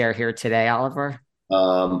like to share here today, Oliver?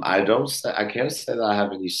 I can't say that I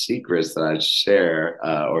have any secrets that I share,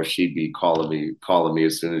 or she'd be calling me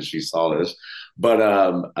as soon as she saw this. But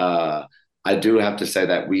I do have to say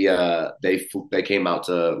that they came out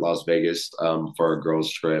to Las Vegas for a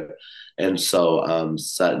girls trip, and so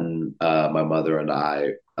Sutton, my mother and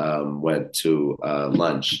I went to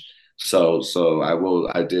lunch. So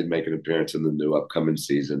I did make an appearance in the new upcoming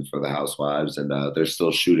season for the Housewives, and they're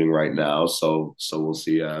still shooting right now. So we'll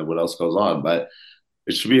see what else goes on, but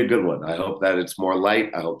it should be a good one. I hope that it's more light.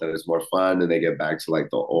 I hope that it's more fun, and they get back to like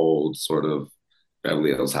the old sort of Beverly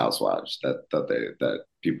Hills Housewives that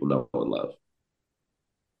people know and love.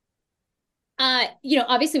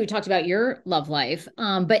 Obviously we talked about your love life,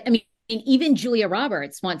 but I mean, even Julia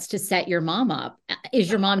Roberts wants to set your mom up. Is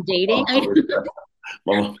your mom dating?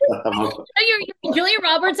 Julia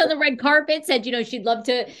Roberts on the red carpet said, she'd love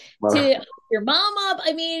to your mom up.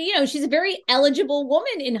 I mean, she's a very eligible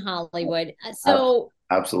woman in Hollywood. So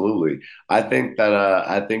absolutely. I think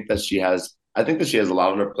that she has a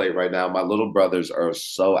lot on her plate right now. My little brothers are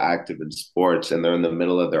so active in sports and they're in the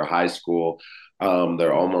middle of their high school.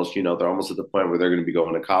 They're almost at the point where they're going to be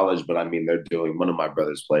going to college. But I mean, one of my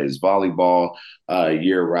brothers plays volleyball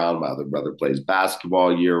year round. My other brother plays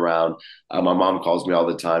basketball year round. My mom calls me all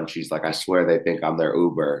the time. She's like, I swear they think I'm their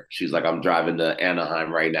Uber. She's like, I'm driving to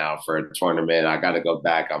Anaheim right now for a tournament. I got to go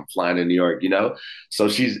back. I'm flying to New York, So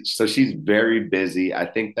she's very busy. I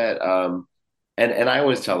think that, and I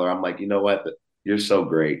always tell her, I'm like, you know what? You're so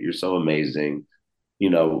great. You're so amazing.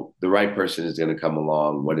 The right person is going to come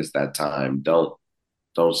along when it's that time. Don't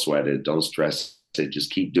sweat it. Don't stress it.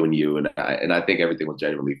 Just keep doing you. And I think everything will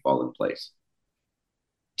genuinely fall in place.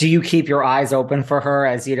 Do you keep your eyes open for her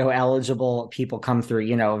as, eligible people come through,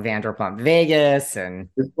 Vanderpump Vegas? And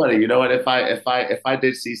it's funny, you know what? If I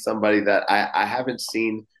did see somebody that I haven't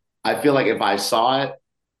seen, I feel like if I saw it,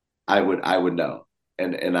 I would know.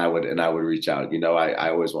 And I would reach out. I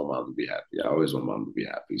always want mom to be happy. I always want mom to be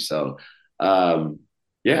happy. So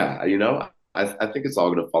yeah, I think it's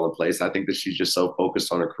all going to fall in place. I think that she's just so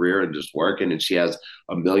focused on her career and just working, and she has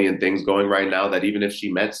a million things going right now that even if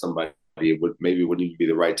she met somebody, it wouldn't even be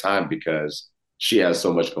the right time because she has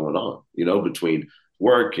so much going on, between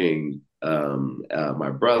working,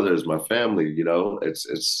 my brothers, my family,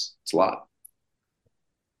 it's a lot.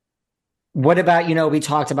 What about, we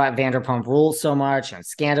talked about Vanderpump Rules so much and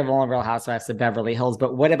Scandal and Real Housewives of Beverly Hills,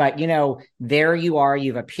 but what about, there you are,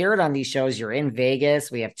 you've appeared on these shows, you're in Vegas,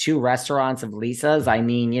 we have 2 restaurants of Lisa's. I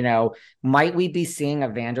mean, might we be seeing a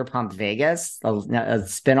Vanderpump Vegas, a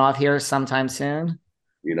spinoff here sometime soon?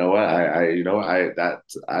 You know what? I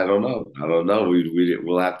don't know. I don't know.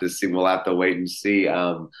 We'll have to see. We'll have to wait and see.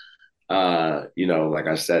 Like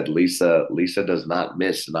I said, Lisa does not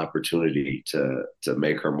miss an opportunity to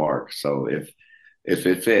make her mark. So if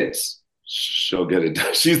it fits, she'll get it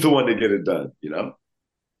done. She's the one to get it done,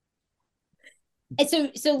 And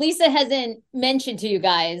so Lisa hasn't mentioned to you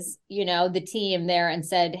guys, the team there and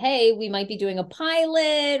said, hey, we might be doing a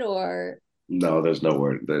pilot or. No, there's no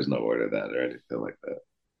word of that or anything like that.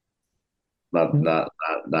 Not that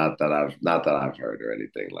I've heard or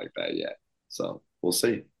anything like that yet. So we'll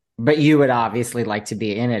see. But you would obviously like to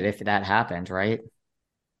be in it if that happened, right?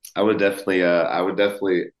 I would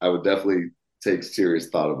definitely take serious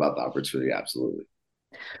thought about the opportunity. Absolutely.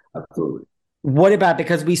 What about,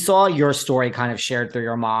 because we saw your story kind of shared through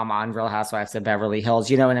your mom on Real Housewives of Beverly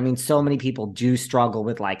Hills, and I mean, so many people do struggle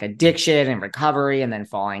with like addiction and recovery and then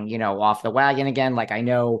falling, off the wagon again. Like, I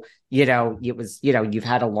know, it was, you've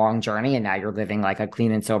had a long journey and now you're living like a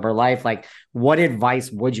clean and sober life. Like, what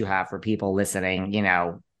advice would you have for people listening,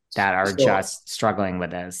 that are just struggling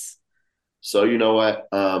with this? So, you know what?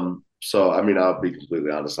 So, I mean, I'll be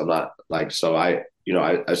completely honest. I'm not like, so I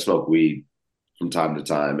smoke weed from time to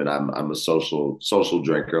time, and I'm a social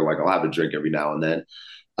drinker. Like I'll have a drink every now and then.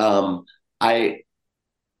 Um, I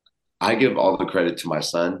I give all the credit to my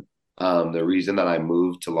son. The reason that I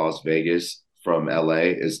moved to Las Vegas from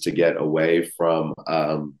LA is to get away from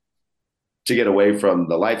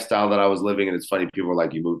the lifestyle that I was living. And it's funny, people are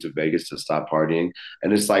like, you moved to Vegas to stop partying.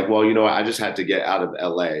 And it's like, well, you know, I just had to get out of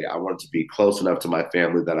LA. I wanted to be close enough to my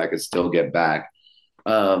family that I could still get back.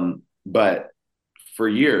 But for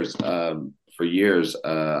years, I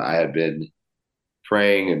had been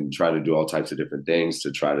praying and trying to do all types of different things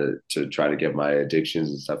to try to get my addictions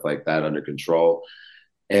and stuff like that under control.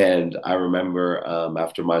 And I remember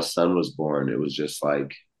after my son was born, it was just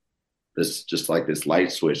like this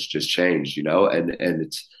light switch just changed, and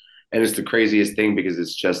it's the craziest thing because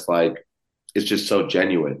it's just so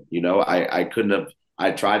genuine, I couldn't have.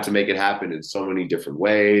 I tried to make it happen in so many different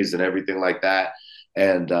ways and everything like that,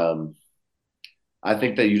 and I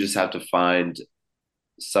think that you just have to find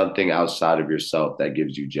something outside of yourself that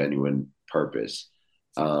gives you genuine purpose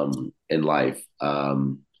in life,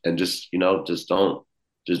 and just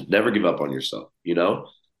never give up on yourself.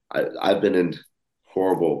 I've been in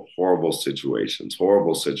horrible situations,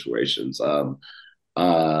 uh,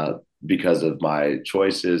 because of my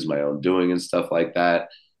choices, my own doing, and stuff like that.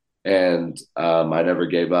 And I never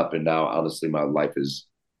gave up, and now honestly, my life is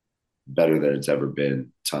better than it's ever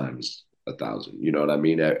been times 1,000. You know what I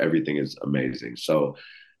mean? Everything is amazing. So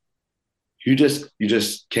you just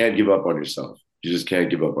can't give up on yourself. You just can't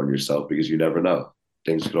give up on yourself because you never know.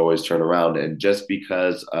 Things could always turn around. And just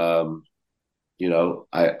because I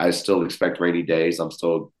still expect rainy days. I'm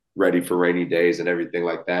still ready for rainy days and everything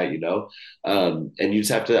like that. And you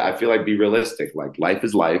just have to, I feel like, be realistic. Like life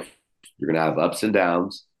is life. You're going to have ups and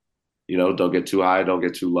downs. Don't get too high, don't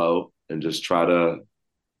get too low, and just try to,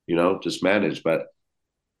 just manage. But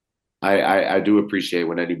I do appreciate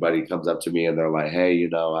when anybody comes up to me and they're like, hey,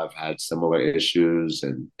 I've had similar issues,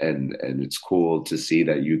 and it's cool to see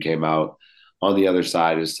that you came out on the other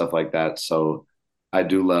side and stuff like that. So I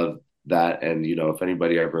do love that. And, if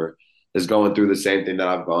anybody ever is going through the same thing that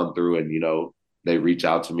I've gone through, and, they reach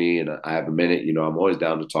out to me and I have a minute, I'm always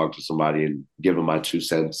down to talk to somebody and give them my 2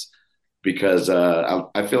 cents, because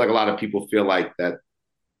I feel like a lot of people feel like that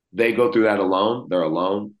they go through that alone. They're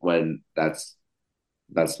alone, when that's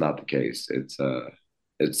not the case.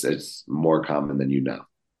 It's more common than you know?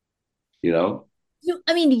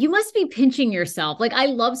 I mean, you must be pinching yourself. Like, I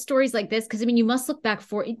love stories like this because, I mean, you must look back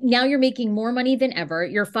for now. You're making more money than ever.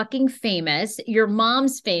 You're fucking famous. Your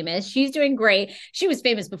mom's famous. She's doing great. She was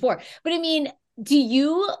famous before. But I mean, do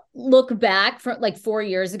you look back from like 4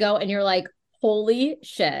 years ago and you're like, holy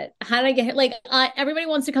shit, how did I get here? Like, everybody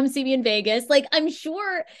wants to come see me in Vegas. Like, I'm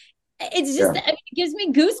sure it's just, Yeah, I mean, it gives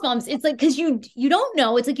me goosebumps. It's like, because you don't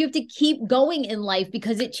know. It's like you have to keep going in life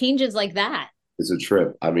because it changes like that. it's a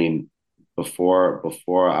trip. I mean, so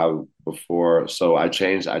I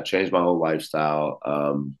changed my whole lifestyle.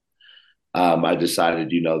 I decided,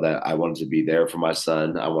 that I wanted to be there for my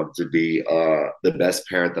son. I wanted to be the best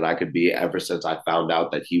parent that I could be ever since I found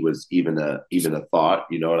out that he was even a thought.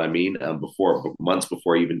 You know what I mean? Months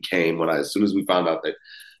before he even came, as soon as we found out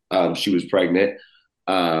that she was pregnant,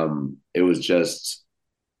 it was just,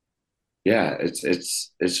 yeah, it's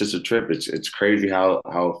just a trip. It's crazy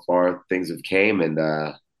how far things have came, and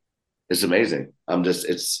it's amazing.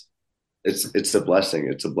 It's a blessing.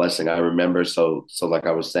 It's a blessing. I remember, so like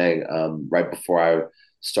I was saying, right before I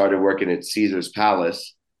started working at Caesar's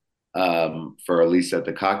Palace, for Elisa at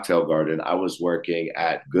the Cocktail Garden, I was working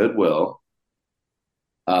at Goodwill,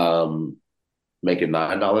 um, making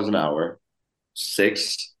 $9 an hour,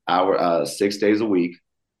 6 days a week,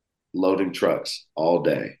 loading trucks all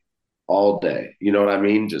day. You know what I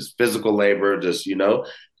mean? Just physical labor,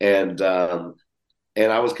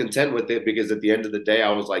 and I was content with it because at the end of the day,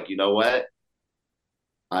 I was like, you know what?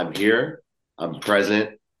 I'm here. I'm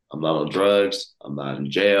present. I'm not on drugs. I'm not in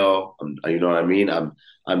jail. You know what I mean?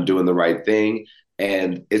 I'm doing the right thing.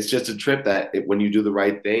 And it's just a trip that when you do the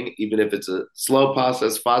right thing, even if it's a slow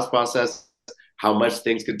process, fast process, how much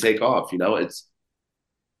things can take off.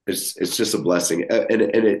 It's just a blessing, and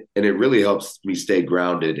it really helps me stay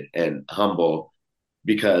grounded and humble,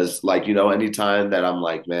 because, like, anytime that I'm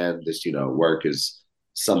like, man, this, work is,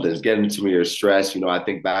 something's getting to me, or stress, I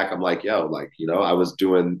think back, I'm like, yo, like, I was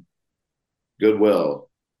doing Goodwill.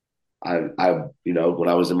 When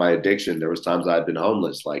I was in my addiction, there was times I'd been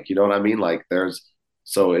homeless. Like, you know what I mean? Like,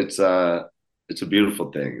 so it's a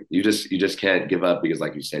beautiful thing. You just can't give up because,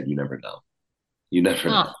 like you said, you never know. You never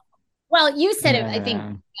Oh, know. well, you said it, I think,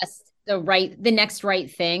 Yeah. best. the next right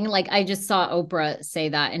thing. Like I just saw Oprah say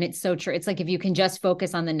that, and it's so true. It's like if you can just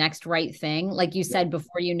focus on the next right thing, like you said,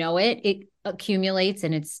 before you know it, it accumulates,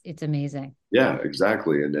 and it's amazing. Yeah,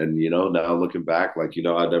 exactly. And now looking back, like,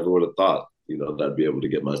 I never would have thought, that I'd be able to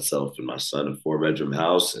get myself and my son a 4-bedroom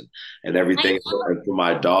house and everything for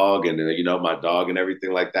my dog and my dog and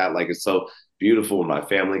everything like that. Like it's so beautiful when my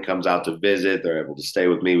family comes out to visit, they're able to stay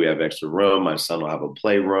with me. We have extra room. My son will have a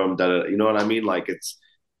playroom. You know what I mean? Like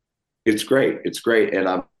it's great. It's great. And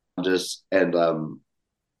I'm just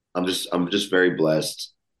very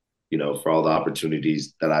blessed, for all the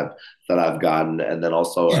opportunities that I've gotten. And then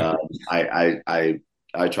also,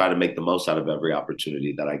 I try to make the most out of every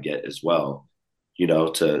opportunity that I get as well,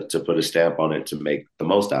 to put a stamp on it, to make the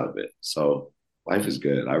most out of it. So life is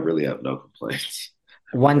good. I really have no complaints.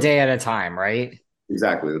 One day at a time, right?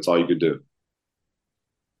 Exactly. That's all you could do.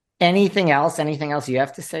 Anything else? Anything else you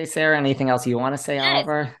have to say, Sarah? Anything else you want to say, Yes.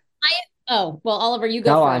 Oliver? Well, Oliver, you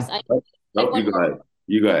go first. No, you go ahead.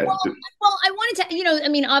 You go ahead. Well, I wanted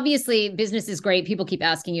to, obviously business is great. People keep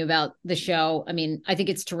asking you about the show. I mean, I think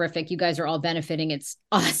it's terrific. You guys are all benefiting. It's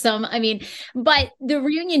awesome. I mean, but the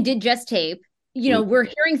reunion did just tape. We're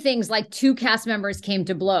hearing things like 2 cast members came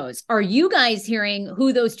to blows. Are you guys hearing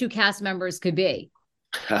who those 2 cast members could be?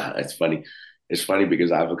 It's funny. It's funny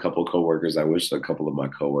because I have a couple of coworkers. I wish a couple of my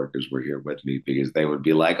coworkers were here with me because they would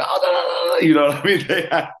be like, "Oh, no." You know what I mean?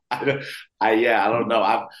 I don't know.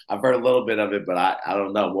 I've heard a little bit of it, but I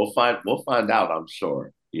don't know. We'll find out. I'm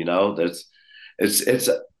sure. It's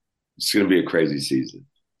going to be a crazy season.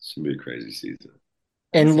 It's going to be a crazy season.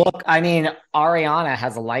 And look, I mean, Ariana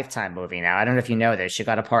has a Lifetime movie now. I don't know if you know this. She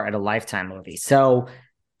got a part in a Lifetime movie, so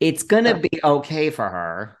it's going to be okay for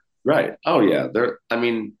her. Right. Oh yeah.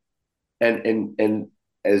 And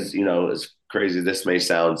as as crazy this may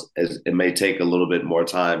sound, as it may take a little bit more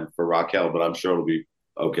time for Raquel, but I'm sure it'll be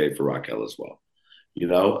okay for Raquel as well.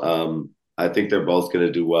 I think they're both going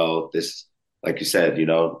to do well. This, like you said,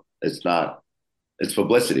 it's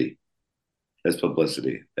publicity. It's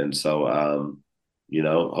publicity. And so,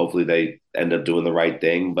 hopefully they end up doing the right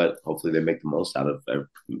thing, but hopefully they make the most out of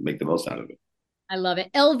it. I love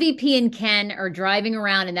it. LVP and Ken are driving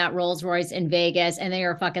around in that Rolls Royce in Vegas, and they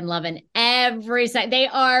are fucking loving every second. They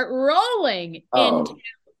are rolling into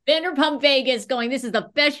Vanderpump Vegas, going, "This is the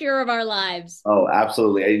best year of our lives." Oh,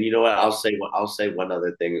 absolutely. And you know what? I'll say one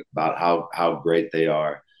other thing about how great they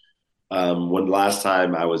are. When last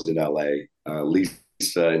time I was in LA,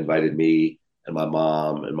 Lisa invited me and my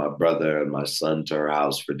mom and my brother and my son to her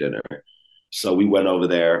house for dinner. So we went over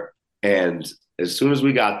there, and as soon as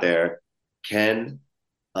we got there, Ken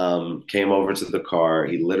came over to the car.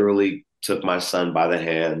 He literally took my son by the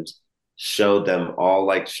hand, showed him all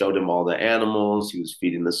the animals. He was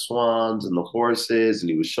feeding the swans and the horses, and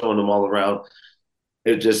he was showing them all around.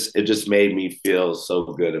 It just made me feel so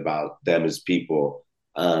good about them as people.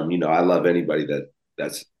 I love anybody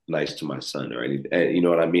that's nice to my son or anything, you know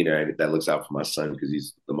what I mean, or that looks out for my son because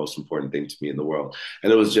he's the most important thing to me in the world.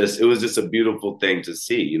 And it was just a beautiful thing to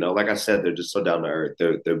see. Like I said, they're just so down to earth.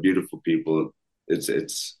 They're beautiful people.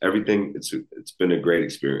 It's everything. It's been a great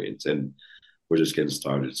experience, and we're just getting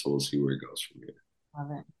started. So we'll see where it goes from here.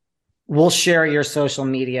 Love it. We'll share your social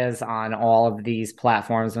medias on all of these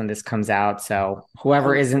platforms when this comes out. So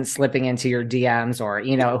whoever isn't slipping into your DMs or,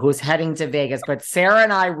 who's heading to Vegas. But Sarah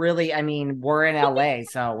and I really, we're in LA,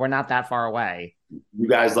 so we're not that far away. You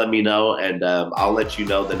guys let me know, and I'll let you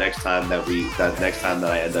know the next time that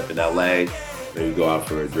I end up in LA, maybe go out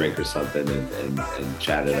for a drink or something and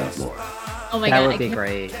chat it up more. Oh my God. That would be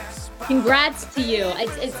great. Congrats to you.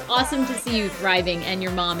 It's awesome to see you thriving and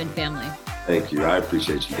your mom and family. Thank you. I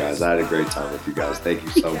appreciate you guys. I had a great time with you guys. Thank you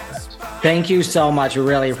so much. Thank you so much. We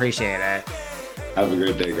really appreciate it. Have a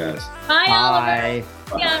great day, guys. Bye, Oliver.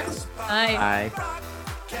 Bye. Yeah. Bye. Bye.